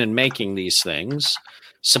going in and making these things.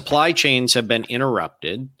 Supply chains have been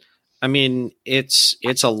interrupted. I mean,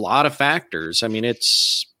 it's a lot of factors. I mean,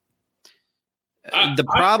 the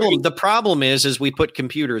problem is we put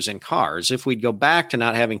computers in cars. If we'd go back to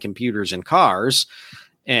not having computers in cars,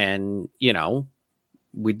 and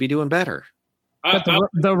we'd be doing better. But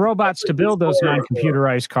the robots to build those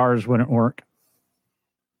non-computerized cars wouldn't work.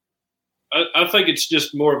 I think it's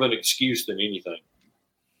just more of an excuse than anything.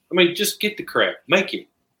 I mean, just get the crap, make it.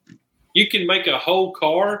 You can make a whole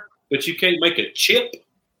car, but you can't make a chip.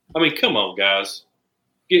 I mean, come on, guys.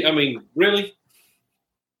 Really?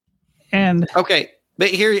 And okay, but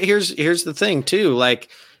here's the thing too. Like,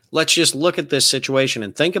 let's just look at this situation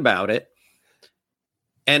and think about it.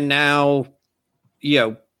 And now,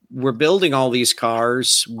 we're building all these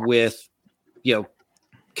cars with,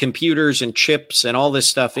 computers and chips and all this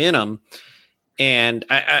stuff in them. And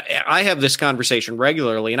I have this conversation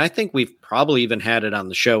regularly, and I think we've probably even had it on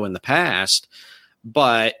the show in the past.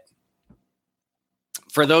 But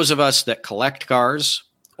for those of us that collect cars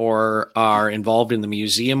or are involved in the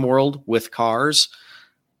museum world with cars,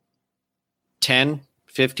 10,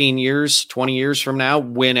 15 years, 20 years from now,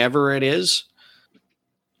 whenever it is,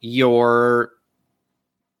 your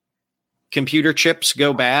computer chips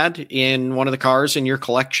go bad in one of the cars in your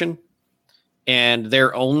collection, and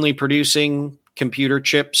they're only producing computer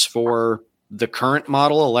chips for the current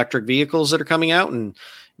model electric vehicles that are coming out, and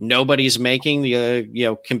nobody's making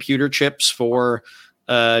the computer chips for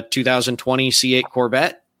 2020 C8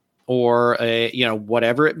 Corvette or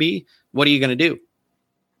whatever it be. What are you going to do?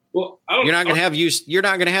 Well, you're not going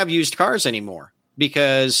to have used cars anymore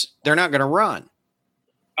because they're not going to run.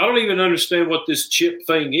 I don't even understand what this chip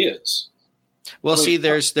thing is. Well, see,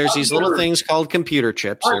 there's these little things called computer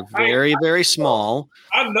chips. They're very, very small.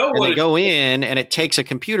 I know, and they go in, and it takes a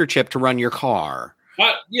computer chip to run your car.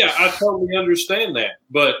 I totally understand that.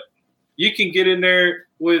 But you can get in there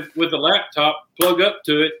with a laptop, plug up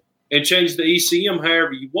to it, and change the ECM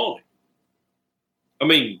however you want it. I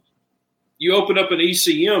mean, you open up an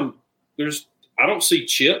ECM, I don't see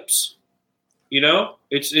chips.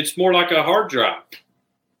 It's more like a hard drive.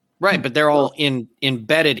 Right, but they're all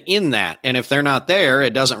embedded in that, and if they're not there,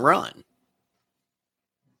 it doesn't run.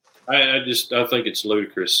 I think it's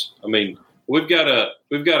ludicrous. I mean, we've got a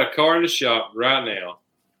car in the shop right now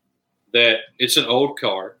that it's an old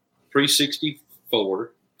car, pre-64,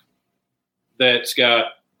 that's got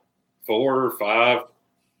 4 or 5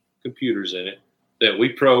 computers in it that we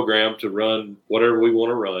program to run whatever we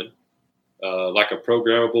want to run, like a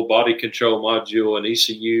programmable body control module, an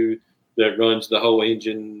ECU that runs the whole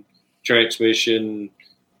engine, transmission,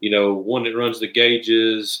 one that runs the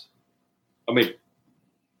gauges. I mean,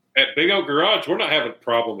 at Big Oak Garage, we're not having a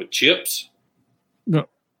problem with chips. No.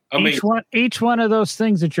 Each one of those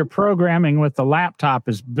things that you're programming with the laptop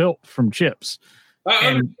is built from chips.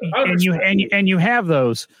 And you have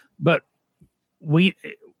those, but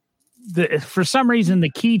for some reason, the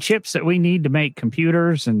key chips that we need to make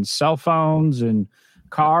computers and cell phones and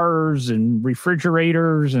cars and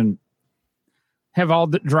refrigerators and have all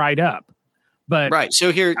dried up. But right.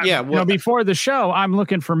 So here, before the show, I'm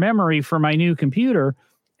looking for memory for my new computer,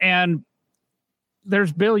 and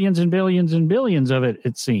there's billions and billions and billions of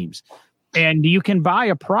it seems. And you can buy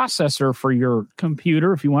a processor for your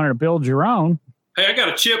computer if you wanted to build your own. Hey, I got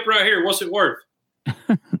a chip right here. What's it worth?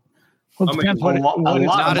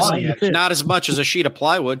 Not as much as a sheet of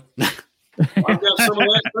plywood. I've got some of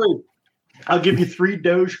that too. I'll give you 3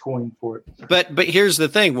 Dogecoin for it. But here's the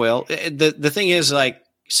thing, Will. The thing is, like,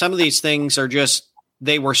 some of these things are just,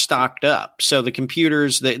 they were stocked up. So the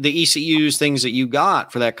computers, the ECUs, things that you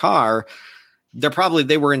got for that car,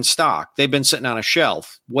 they were in stock. They've been sitting on a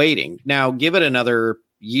shelf waiting. Now give it another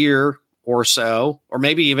year or so, or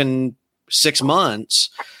maybe even 6 months.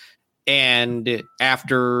 And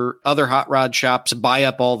after other hot rod shops buy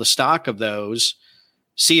up all the stock of those,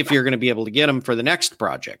 see if you're going to be able to get them for the next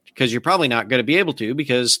project, because you're probably not going to be able to,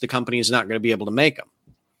 because the company is not going to be able to make them.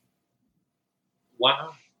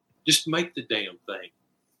 Wow. Just make the damn thing.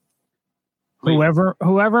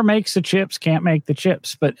 Whoever makes the chips can't make the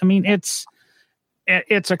chips. But I mean, it's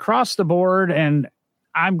across the board, and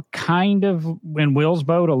I'm kind of in Will's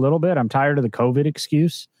boat a little bit. I'm tired of the COVID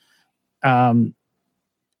excuse. I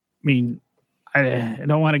mean, I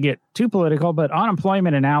don't want to get too political, but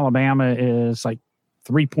unemployment in Alabama is like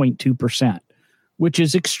 3.2%, which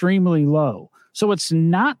is extremely low. So it's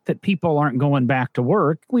not that people aren't going back to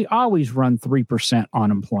work. We always run 3%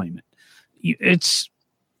 unemployment. It's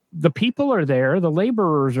the people are there, the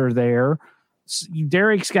laborers are there.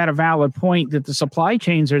 Derek's got a valid point that the supply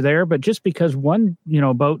chains are there, but just because one,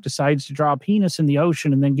 boat decides to draw a penis in the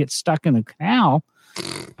ocean and then gets stuck in the canal,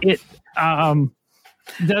 that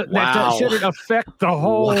shouldn't affect the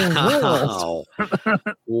whole world.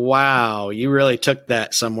 Wow. You really took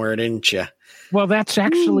that somewhere, didn't you? Well, that's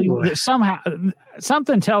actually somehow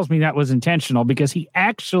something tells me that was intentional because he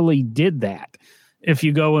actually did that. If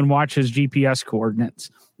you go and watch his GPS coordinates,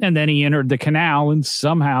 and then he entered the canal and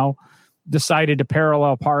somehow decided to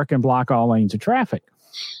parallel park and block all lanes of traffic.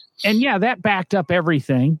 And yeah, that backed up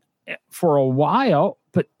everything for a while,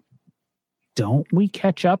 but don't we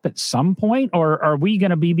catch up at some point, or are we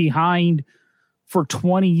going to be behind for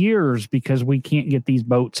 20 years because we can't get these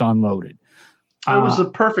boats unloaded? It was a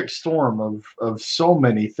perfect storm of so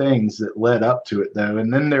many things that led up to it, though.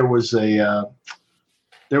 And then there was a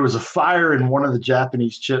fire in one of the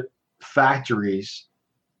Japanese chip factories,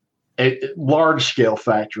 a large scale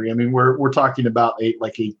factory. I mean, we're talking about a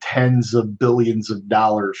tens of billions of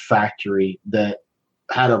dollars factory that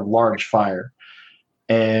had a large fire.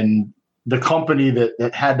 And the company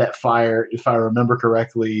that had that fire, if I remember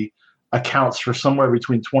correctly, accounts for somewhere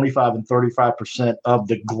between 25 and 35% of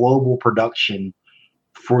the global production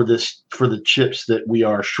for the chips that we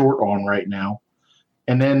are short on right now.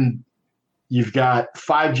 And then you've got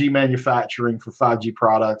 5G manufacturing for 5G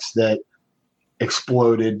products that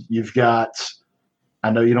exploded. You've got,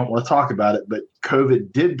 I know you don't want to talk about it, but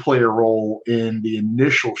COVID did play a role in the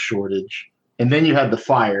initial shortage. And then you had the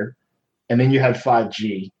fire, and then you had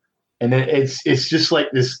 5G. And then it's just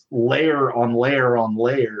like this layer on layer on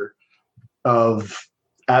layer of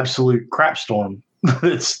absolute crap storm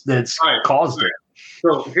that's right. Caused it.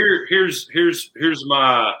 So here's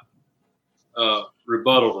my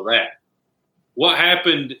rebuttal to that. What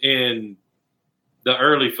happened in the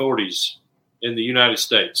early 40s in the United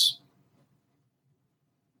States?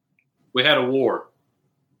 We had a war.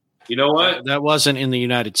 You know what? That wasn't in the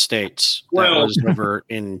United States. That was over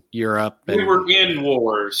in Europe. We were in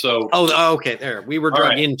war, so. Oh, okay. There, we were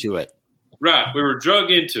drug into it. Right, we were drug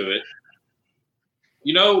into it.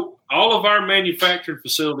 All of our manufacturing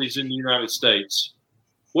facilities in the United States,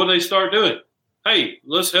 what do they start doing? Hey,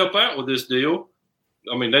 let's help out with this deal.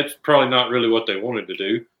 I mean, that's probably not really what they wanted to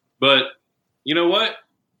do, but you know what?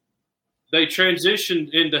 They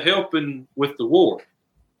transitioned into helping with the war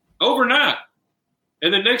overnight.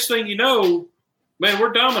 And the next thing you know, man,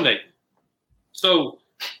 we're dominating. So,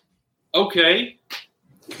 okay,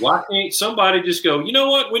 why can't somebody just go, you know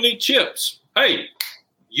what? We need chips. Hey,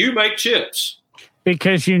 you make chips.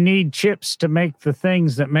 Because you need chips to make the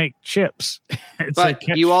things that make chips. But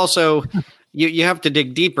you also, you have to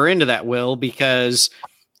dig deeper into that, Will, because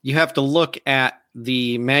you have to look at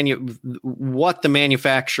what the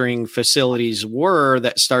manufacturing facilities were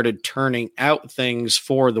that started turning out things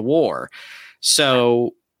for the war.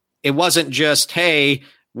 So it wasn't just, hey,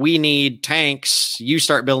 we need tanks, you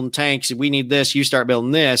start building tanks. We need this, you start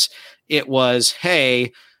building this. It was,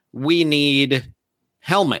 hey, we need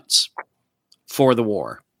helmets for the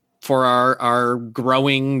war, for our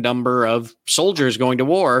growing number of soldiers going to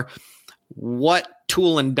war. What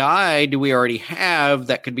tool and die do we already have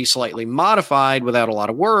that could be slightly modified without a lot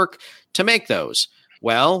of work to make those?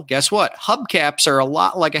 Well, guess what? Hubcaps are a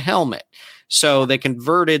lot like a helmet. So they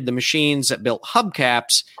converted the machines that built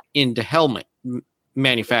hubcaps into helmet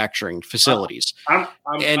manufacturing facilities.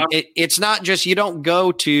 It's not just, you don't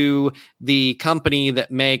go to the company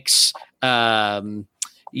that makes,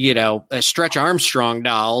 Stretch Armstrong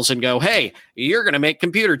dolls and go, hey, you're going to make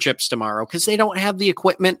computer chips tomorrow, because they don't have the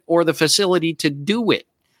equipment or the facility to do it.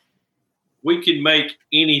 We can make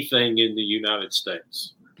anything in the United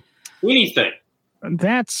States. Anything.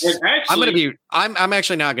 That's actually, I'm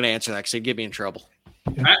actually not going to answer that because it'd get me in trouble.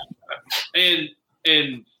 And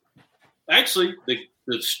actually,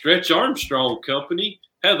 the Stretch Armstrong company,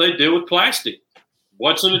 how they deal with plastic.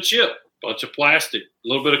 What's in a chip? Bunch of plastic, a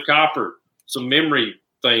little bit of copper, some memory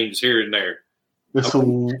things here and there.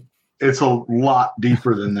 It's a lot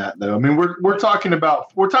deeper than that, though. I mean, we're talking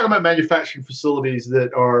about manufacturing facilities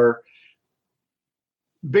that are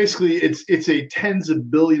basically it's a tens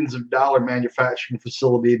of billions of dollar manufacturing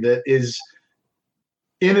facility that is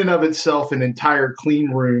in and of itself an entire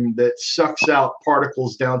clean room that sucks out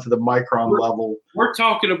particles down to the micron level. We're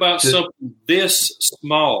talking about something this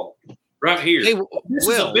small right here. Hey,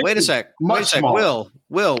 Will, wait a sec. Will,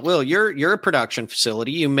 you're a production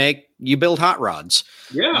facility. You build hot rods.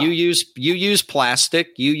 Yeah. You use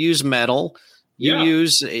plastic. You use metal.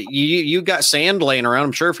 You got sand laying around,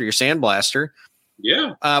 I'm sure, for your sandblaster.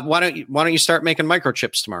 Yeah. Why don't you start making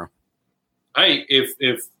microchips tomorrow? Hey,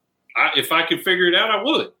 if I could figure it out, I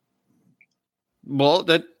would. Well,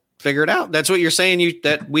 figure it out. That's what you're saying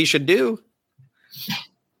that we should do.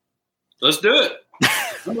 Let's do it.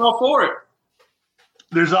 I'm all for it.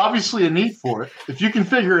 There's obviously a need for it. If you can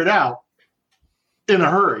figure it out in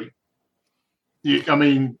a hurry,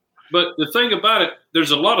 But the thing about it,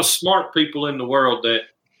 there's a lot of smart people in the world that,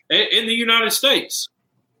 in the United States,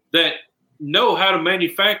 that know how to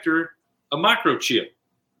manufacture a microchip.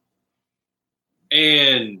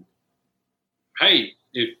 And hey,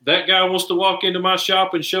 if that guy wants to walk into my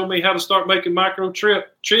shop and show me how to start making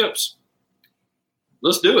microchips,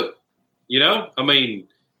 let's do it.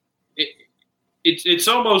 It's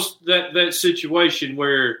almost that situation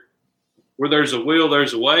where there's a will,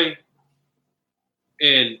 there's a way.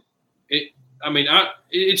 And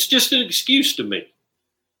it's just an excuse to me.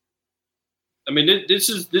 This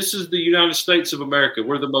is the United States of America.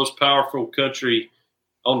 We're the most powerful country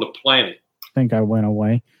on the planet. I think I went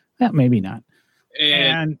away. Maybe not.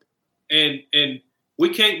 And we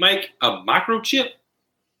can't make a microchip.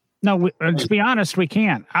 No, to be honest, we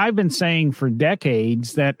can't. I've been saying for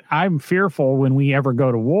decades that I'm fearful when we ever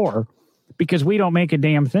go to war because we don't make a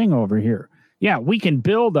damn thing over here. Yeah, we can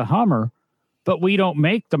build a Hummer, but we don't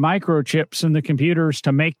make the microchips and the computers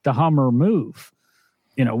to make the Hummer move.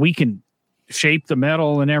 We can shape the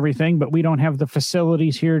metal and everything, but we don't have the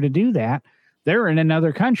facilities here to do that. They're in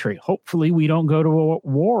another country. Hopefully we don't go to a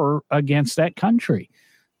war against that country.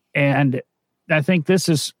 And I think this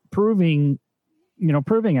is proving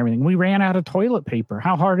everything. We ran out of toilet paper.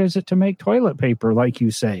 How hard is it to make toilet paper, like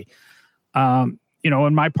you say? And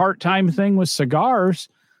my part-time thing with cigars,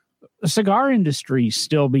 the cigar industry is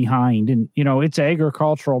still behind. And, it's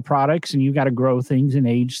agricultural products and you got to grow things and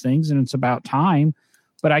age things. And it's about time.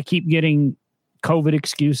 But I keep getting COVID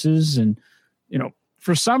excuses. And,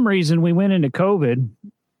 for some reason, we went into COVID,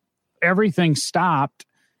 everything stopped.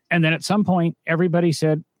 And then at some point, everybody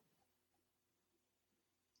said,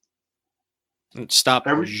 it stopped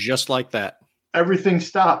just like that. Everything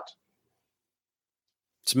stopped.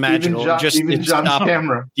 It's magical. Even John's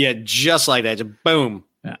camera. Yeah, just like that. Just boom.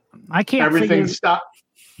 Yeah. I can't. Everything stopped.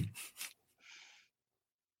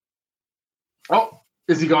 Oh,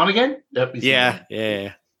 is he gone again? Yep.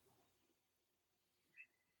 Yeah.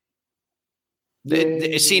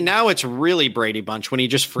 See, now it's really Brady Bunch when he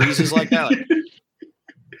just freezes like that.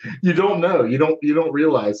 You don't know. You don't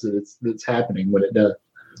realize that it's happening when it does.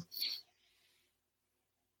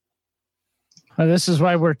 Well, this is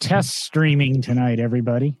why we're test streaming tonight,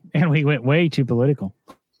 everybody. And we went way too political.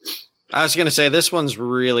 I was going to say, this one's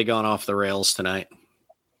really gone off the rails tonight.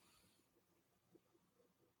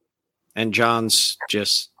 And John's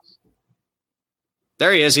just...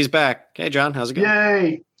 There he is. He's back. Hey, John. How's it going?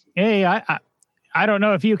 Yay. Hey, I don't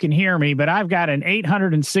know if you can hear me, but I've got an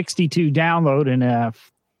 862 download and a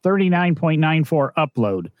 39.94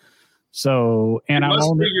 upload. So, and I'm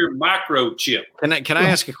only your microchip. Can I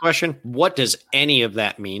ask a question? What does any of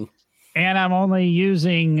that mean? And I'm only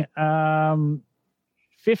using 59%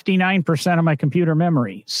 of my computer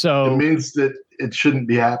memory. So it means that it shouldn't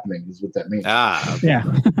be happening, is what that means. Ah, okay. Yeah.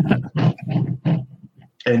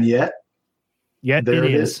 And yet there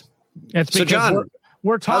it is. It's because so John,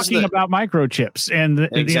 we're talking about microchips and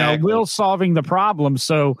exactly. Will solving the problem.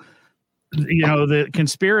 So the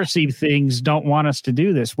conspiracy things don't want us to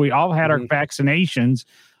do this. We all had our vaccinations.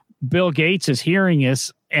 Bill Gates is hearing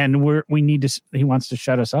us, and he wants to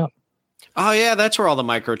shut us up. Oh yeah, that's where all the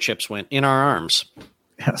microchips went, in our arms.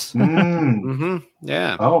 Yes.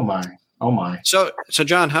 Yeah. Oh my. So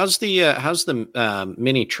John, how's the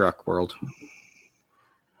mini truck world?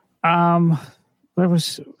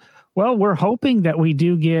 We're hoping that we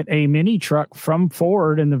do get a mini truck from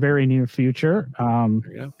Ford in the very near future.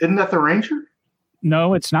 Isn't that the Ranger?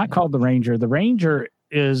 No, it's not called the Ranger. The Ranger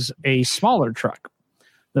is a smaller truck.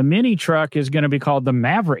 The mini truck is going to be called the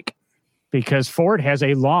Maverick because Ford has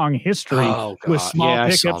a long history with small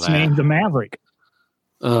pickups named the Maverick.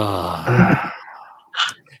 Not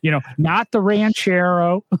the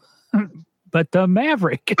Ranchero, but the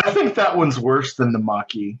Maverick. I think that one's worse than the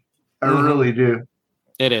Mach-E. I really do.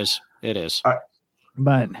 It is.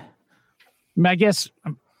 But I guess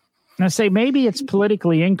I say maybe it's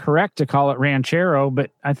politically incorrect to call it Ranchero,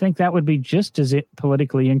 but I think that would be just as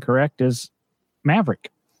politically incorrect as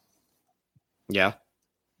Maverick. Yeah.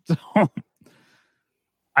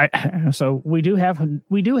 So we do have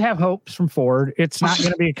hopes from Ford. It's not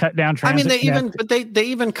going to be a cut down. I mean, they even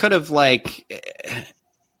could have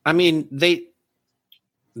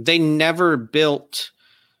they never built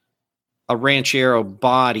a Ranchero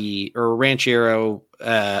body or a Ranchero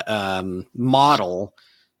model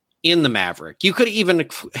in the Maverick. You could even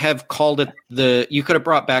have called it you could have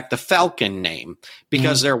brought back the Falcon name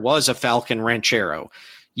because there was a Falcon Ranchero.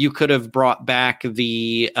 You could have brought back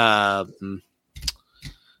the I'm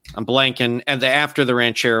blanking, and after the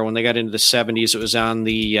Ranchero, when they got into the 70s, it was on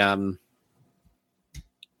the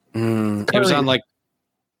it was on like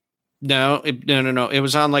no. It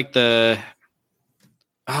was on like the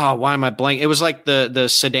why am I blanking? It was like the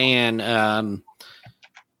sedan.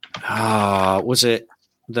 Was it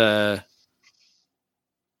the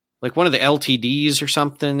like one of the LTDs or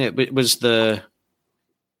something? It was the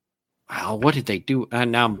what did they do?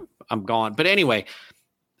 Now I'm gone. But anyway,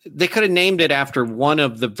 they could have named it after one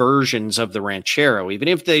of the versions of the Ranchero, even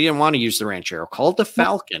if they didn't want to use the Ranchero. Called the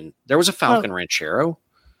Falcon. There was a Falcon Ranchero.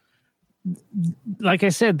 Like I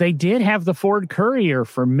said, they did have the Ford Courier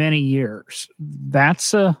for many years.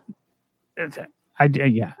 That's I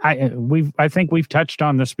think we've touched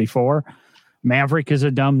on this before. Maverick is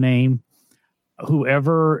a dumb name.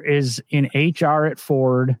 Whoever is in HR at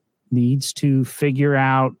Ford needs to figure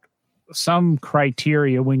out some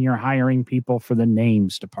criteria when you're hiring people for the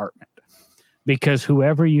names department, because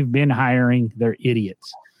whoever you've been hiring, they're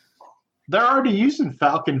idiots. They're already using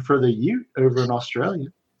Falcon for the Ute over in Australia.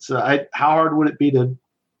 So how hard would it be to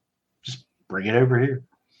just bring it over here?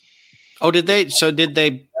 Oh, did they? So did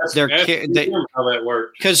they? That's how that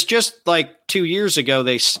worked. Because just like 2 years ago,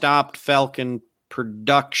 they stopped Falcon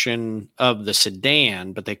production of the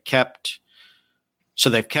sedan, but they've kept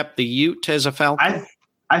the Ute as a Falcon.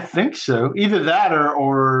 I think so. Either that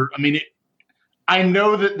or I mean, I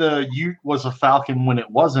know that the Ute was a Falcon when it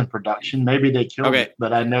was in production. Maybe they killed it,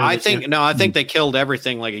 but I know. I think they killed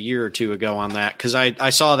everything like a year or two ago on that, because I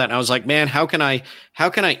saw that and I was like, man, how can I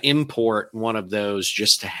import one of those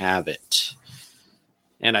just to have it?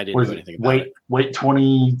 And I didn't do anything about it. Wait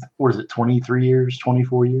 20, what is it, 23 years,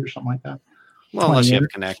 24 years, something like that? Well, unless you have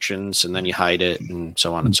connections and then you hide it and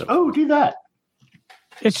so on and so forth. Oh, do that.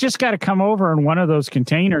 It's just got to come over in one of those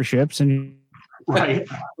container ships and right.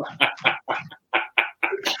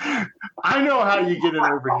 I know how you get it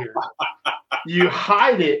over here. You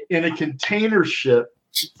hide it in a container ship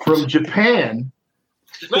from Japan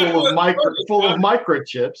full of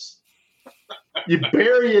microchips. You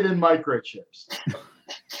bury it in microchips.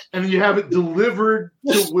 And you have it delivered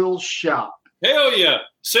to Will's shop. Hell yeah.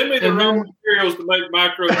 Send me the raw materials to make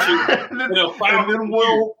microchips. and then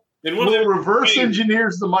Will reverse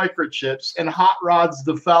engineers the microchips and hot rods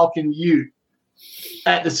the Falcon Ute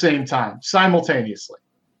at the same time, simultaneously.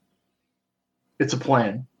 It's a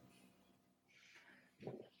plan.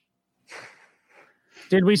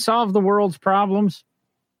 Did we solve the world's problems?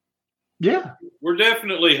 Yeah. We're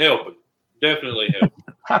definitely helping.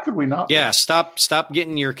 How could we not? Yeah, stop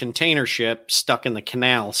getting your container ship stuck in the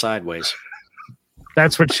canal sideways.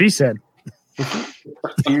 That's what she said.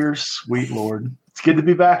 Dear sweet Lord. It's good to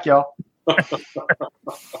be back, y'all.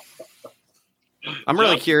 I'm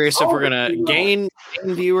really curious if we're going to gain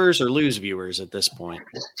viewers or lose viewers at this point.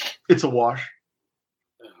 It's a wash.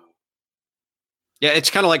 Yeah, it's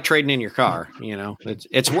kind of like trading in your car. You know,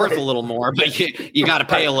 it's worth a little more, but you got to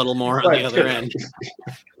pay a little more on the other end.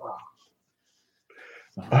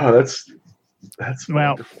 Oh, that's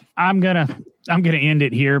well. Wonderful. I'm gonna end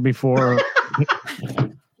it here before.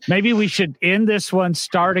 Maybe we should end this one,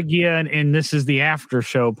 start again, and this is the after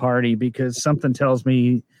show party, because something tells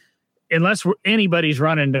me, unless anybody's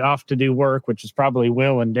running off to do work, which is probably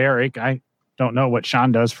Will and Derek. I don't know what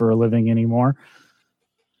Sean does for a living anymore.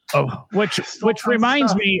 Oh, which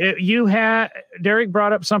reminds me, Derek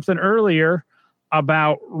brought up something earlier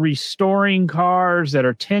about restoring cars that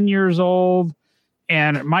are 10 years old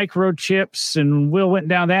and microchips, and Will went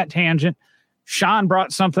down that tangent. Sean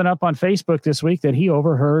brought something up on Facebook this week that he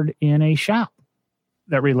overheard in a shop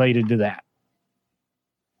that related to that.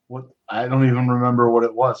 What? I don't even remember what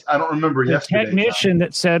it was. I don't remember yesterday. Technician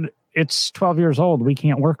that said it's 12 years old. We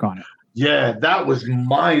can't work on it. Yeah, that was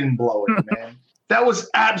mind blowing, man. That was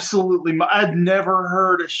absolutely. I'd never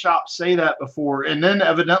heard a shop say that before, and then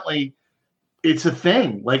evidently, it's a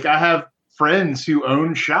thing. Like, I have friends who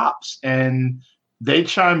own shops, and they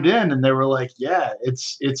chimed in, and they were like, "Yeah,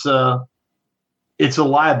 it's a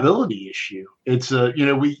liability issue. It's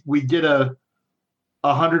we get a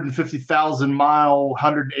 150,000 mile,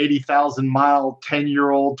 180,000 mile,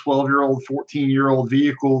 10-year-old, 12-year-old, 14-year-old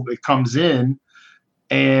vehicle that comes in,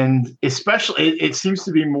 and especially it seems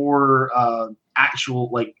to be more actual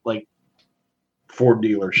like Ford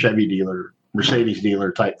dealer, Chevy dealer, Mercedes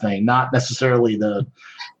dealer type thing, not necessarily the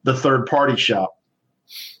third party shop.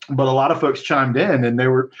 But a lot of folks chimed in, and they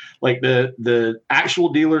were like the actual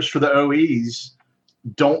dealers for the OEs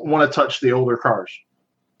don't want to touch the older cars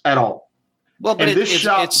at all. Well, but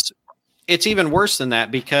it's even worse than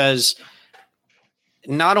that, because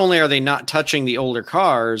not only are they not touching the older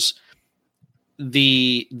cars,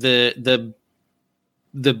 the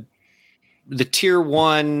tier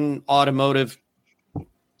one automotive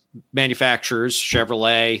manufacturers,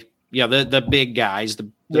 Chevrolet, the big guys,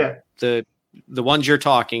 the ones you're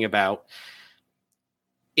talking about.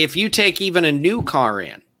 If you take even a new car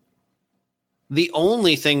in, the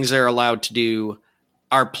only things they're allowed to do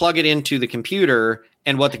are plug it into the computer,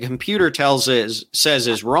 and what the computer says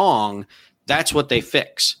is wrong, that's what they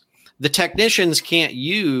fix. The technicians can't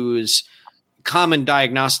use common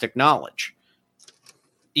diagnostic knowledge.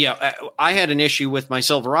 I had an issue with my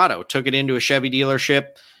Silverado, took it into a Chevy dealership.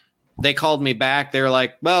 They called me back. They were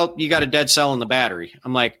like, well, you got a dead cell in the battery.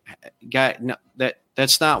 I'm like, guy, no,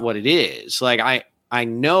 that's not what it is. Like, I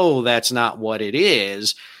know that's not what it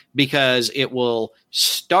is, because it will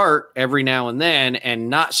start every now and then and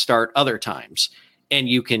not start other times. And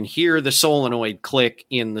you can hear the solenoid click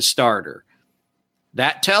in the starter.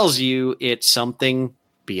 That tells you it's something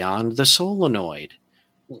beyond the solenoid,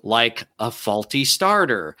 like a faulty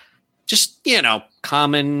starter. Just,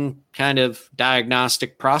 common kind of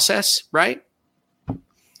diagnostic process, right?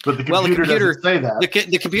 But the computer doesn't say that.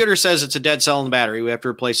 The computer says it's a dead cell in the battery. We have to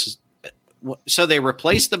replace it. So they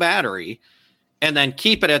replace the battery and then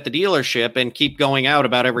keep it at the dealership and keep going out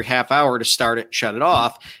about every half hour to start it, shut it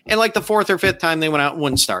off. And like the fourth or fifth time they went out and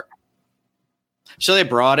wouldn't start. So they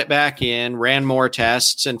brought it back in, ran more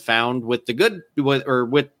tests, and found with a good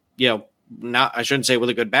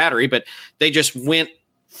battery, but they just went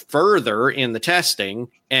further in the testing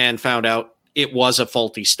and found out it was a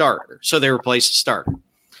faulty starter. So they replaced the starter.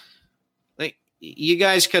 You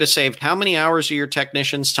guys could have saved how many hours of your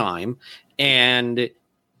technician's time and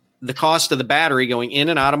the cost of the battery going in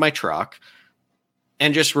and out of my truck,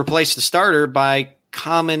 and just replace the starter by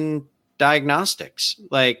common diagnostics.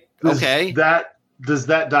 Like, does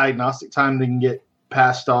that diagnostic time then get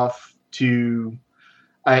passed off to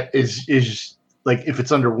is like, if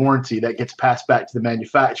it's under warranty, that gets passed back to the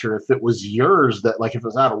manufacturer. If it was yours, that, like, if it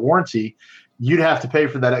was out of warranty, you'd have to pay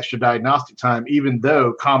for that extra diagnostic time, even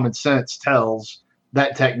though common sense tells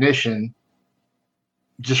that technician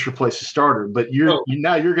just replace the starter. But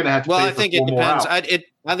now you're going to have to. Well, pay I think it depends. I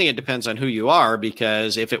think it depends on who you are,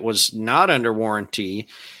 because if it was not under warranty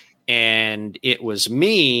and it was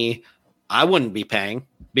me, I wouldn't be paying,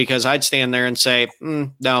 because I'd stand there and say,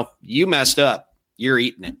 no, you messed up. You're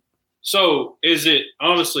eating it. So is it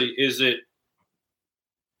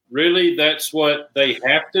really that's what they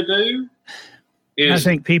have to do? I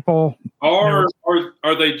think people are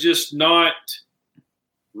they just not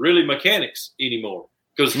really mechanics anymore?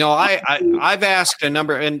 Because no, I've asked a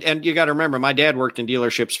number, and you got to remember, my dad worked in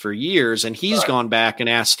dealerships for years, and he's gone back and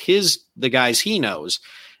asked the guys he knows,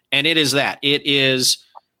 and it is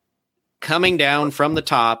coming down from the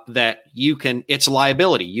top that it's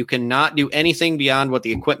liability. You cannot do anything beyond what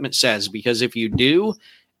the equipment says, because if you do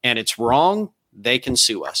and it's wrong, they can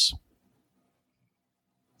sue us.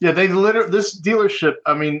 Yeah, this dealership,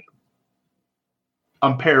 I mean,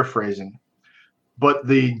 I'm paraphrasing, but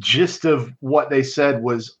the gist of what they said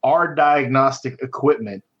was, our diagnostic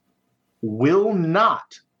equipment will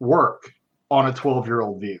not work on a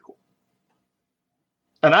 12-year-old vehicle.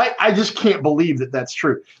 And I just can't believe that that's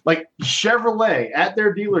true. Like, Chevrolet at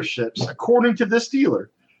their dealerships, according to this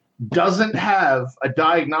dealer, doesn't have a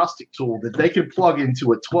diagnostic tool that they can plug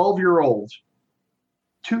into a 12-year-old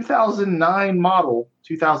 2009 model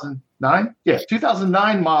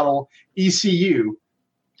ECU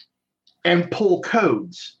and pull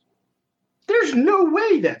codes. There's no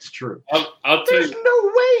way that's true. There's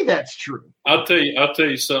no way that's true. I'll tell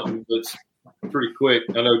you something that's pretty quick.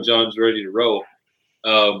 I know John's ready to roll.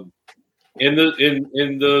 In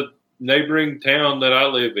the neighboring town that I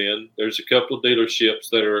live in, there's a couple of dealerships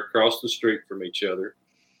that are across the street from each other,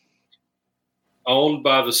 owned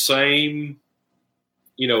by the same,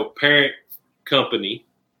 parent company,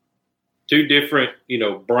 two different,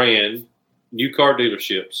 brand new car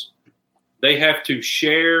dealerships. They have to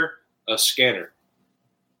share a scanner,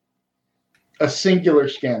 a singular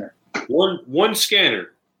scanner, one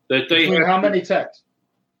scanner that they have. How many techs?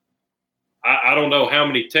 I don't know how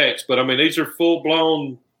many techs, but I mean, these are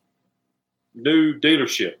full-blown new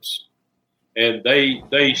dealerships, and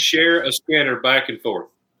they share a scanner back and forth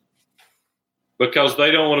because they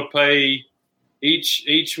don't want to pay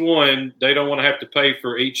each one. They don't want to have to pay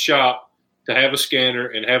for each shop to have a scanner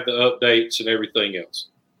and have the updates and everything else.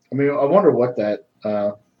 I mean, I wonder what that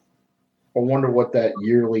wonder what that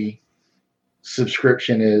yearly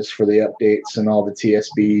subscription is for the updates and all the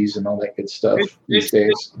TSBs and all that good stuff these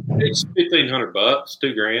days. It's $1,500,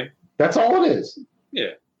 $2,000. That's all it is.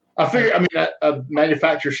 Yeah. I figure. I mean, a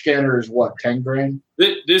manufacturer scanner is what, $10,000?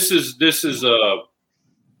 This is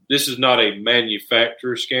not a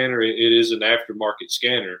manufacturer scanner. It is an aftermarket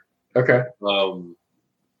scanner. Okay.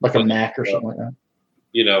 Like a Mac or something like that.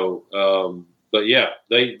 You know, but yeah,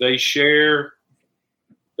 they share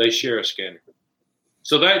a scanner.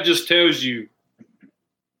 So that just tells you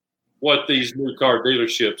what these new car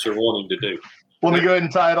dealerships are wanting to do. Let me go ahead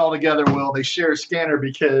and tie it all together, Will. They share a scanner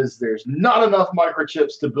because there's not enough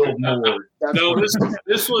microchips to build more. No,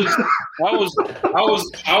 this was I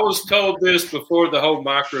was told this before the whole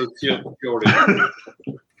microchip shortage.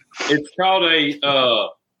 It's called a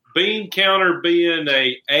bean counter being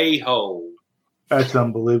a hole. That's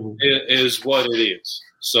unbelievable. Is what it is.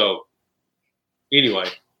 So anyway.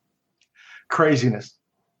 Craziness.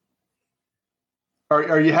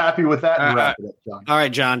 Are you happy with that? Wrap it up, John. All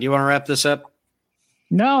right, John, do you want to wrap this up?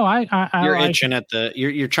 No, you're itching at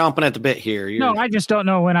you're chomping at the bit here. No, I just don't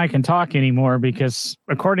know when I can talk anymore because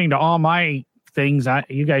according to all my things,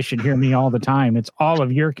 you guys should hear me all the time. It's all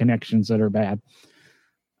of your connections that are bad.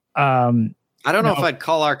 I don't know if I'd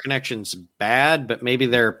call our connections bad, but maybe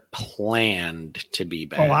they're planned to be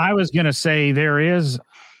bad. Well, I was going to say there is.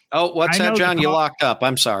 Oh, what's that, John? You locked up.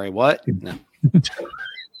 I'm sorry. What? No.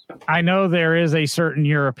 I know there is a certain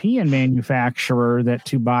European manufacturer that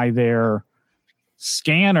to buy their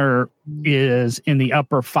scanner is in the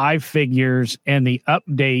upper 5 figures and the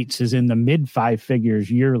updates is in the mid 5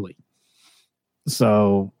 figures yearly.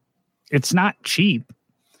 So it's not cheap.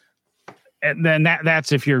 And then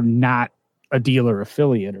that's if you're not a dealer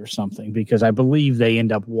affiliate or something, because I believe they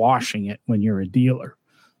end up washing it when you're a dealer.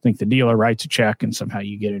 I think the dealer writes a check and somehow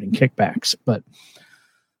you get it in kickbacks, but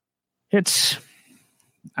it's,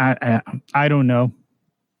 I don't know.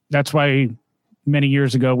 That's why many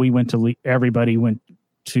years ago everybody went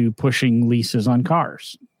to pushing leases on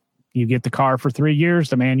cars. You get the car for 3 years.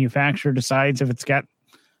 The manufacturer decides if it's got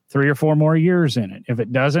 3 or 4 more years in it. If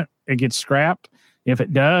it doesn't, it gets scrapped. If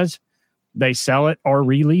it does, they sell it or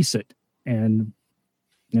release it. And,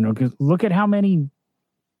 look at how many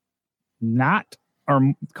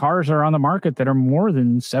cars are on the market that are more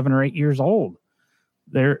than 7 or 8 years old.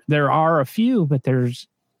 There are a few, but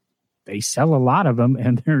they sell a lot of them,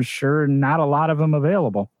 and there's sure not a lot of them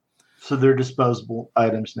available. So they're disposable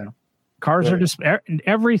items now. Cars are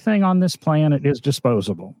everything on this planet is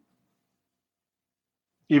disposable.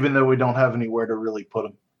 Even though we don't have anywhere to really put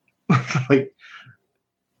them. Like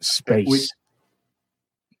space.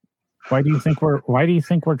 Why do you think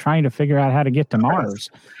we're trying to figure out how to get to Mars?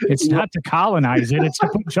 It's not to colonize it, it's to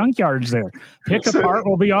put junkyards there. Pick apart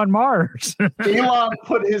will be on Mars. Elon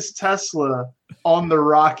put his Tesla on the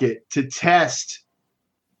rocket to test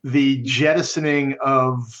the jettisoning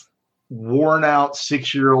of worn out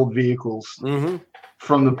 6-year-old vehicles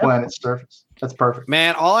from the planet's surface. That's perfect.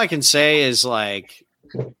 Man, all I can say is like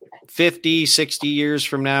 50, 60 years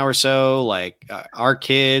from now or so, like our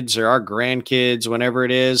kids or our grandkids, whenever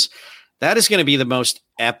it is, that is going to be the most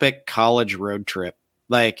epic college road trip.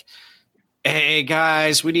 Like, hey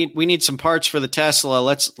guys, we need some parts for the Tesla.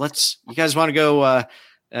 Let's you guys want to go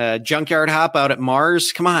junkyard hop out at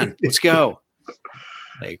Mars? Come on, let's go.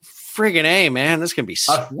 Like friggin' A, man, this is going to be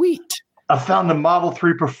sweet. I found a Model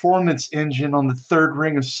 3 performance engine on the 3rd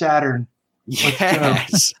ring of Saturn.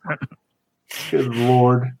 Yes. Good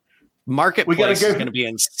Lord. Marketplace is going to be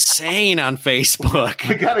insane on Facebook.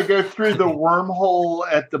 We got to go through the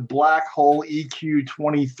wormhole at the black hole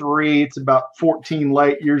EQ23. It's about 14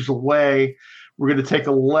 light years away. We're going to take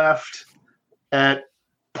a left at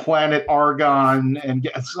planet Argon and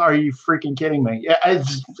are you freaking kidding me?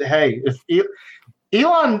 Hey, if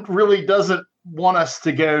Elon really doesn't want us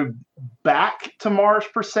to go back to Mars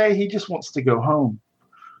per se, he just wants to go home.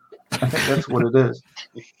 I think that's what it is.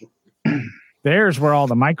 There's where all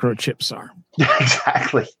the microchips are.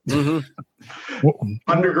 Exactly. Mm-hmm.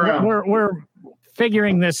 Underground. We're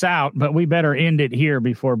figuring this out, but we better end it here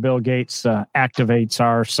before Bill Gates activates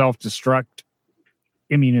our self-destruct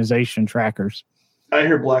immunization trackers. I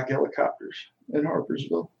hear black helicopters in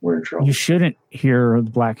Harpersville. We're in trouble. You shouldn't hear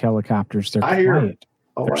the black helicopters. They're quiet.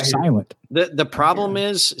 They're silent. The problem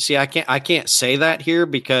is, see, I can't say that here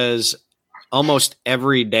because almost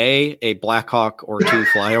every day a Black Hawk or 2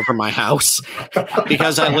 fly over my house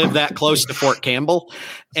because I live that close to Fort Campbell.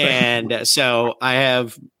 And so I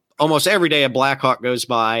have almost every day a Black Hawk goes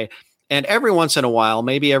by And every once in a while,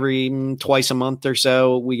 maybe every twice a month or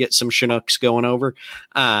so, we get some Chinooks going over.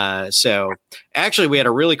 So actually, we had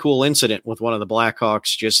a really cool incident with one of the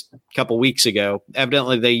Blackhawks just a couple weeks ago.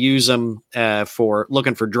 Evidently, they use them for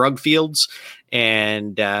looking for drug fields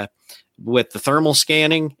and with the thermal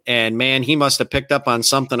scanning. And man, he must have picked up on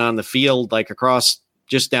something on the field, like across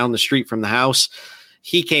just down the street from the house.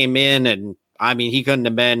 He came in and I mean, he couldn't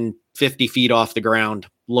have been 50 feet off the ground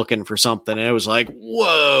looking for something. And it was like,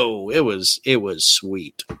 whoa, it was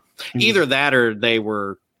sweet. Either that or they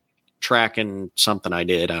were tracking something I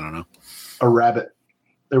did. I don't know. A rabbit.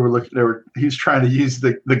 He was trying to use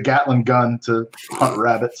the Gatling gun to hunt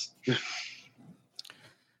rabbits.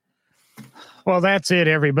 Well, that's it,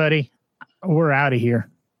 everybody. We're out of here.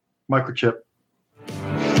 Microchip.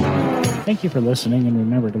 Thank you for listening, and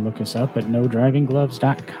remember to look us up at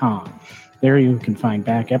NoDrivingGloves.com. There you can find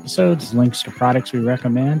back episodes, links to products we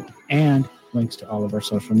recommend, and links to all of our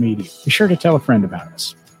social media. Be sure to tell a friend about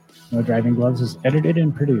us. No Driving Gloves is edited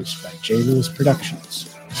and produced by J. Lewis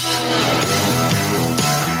Productions.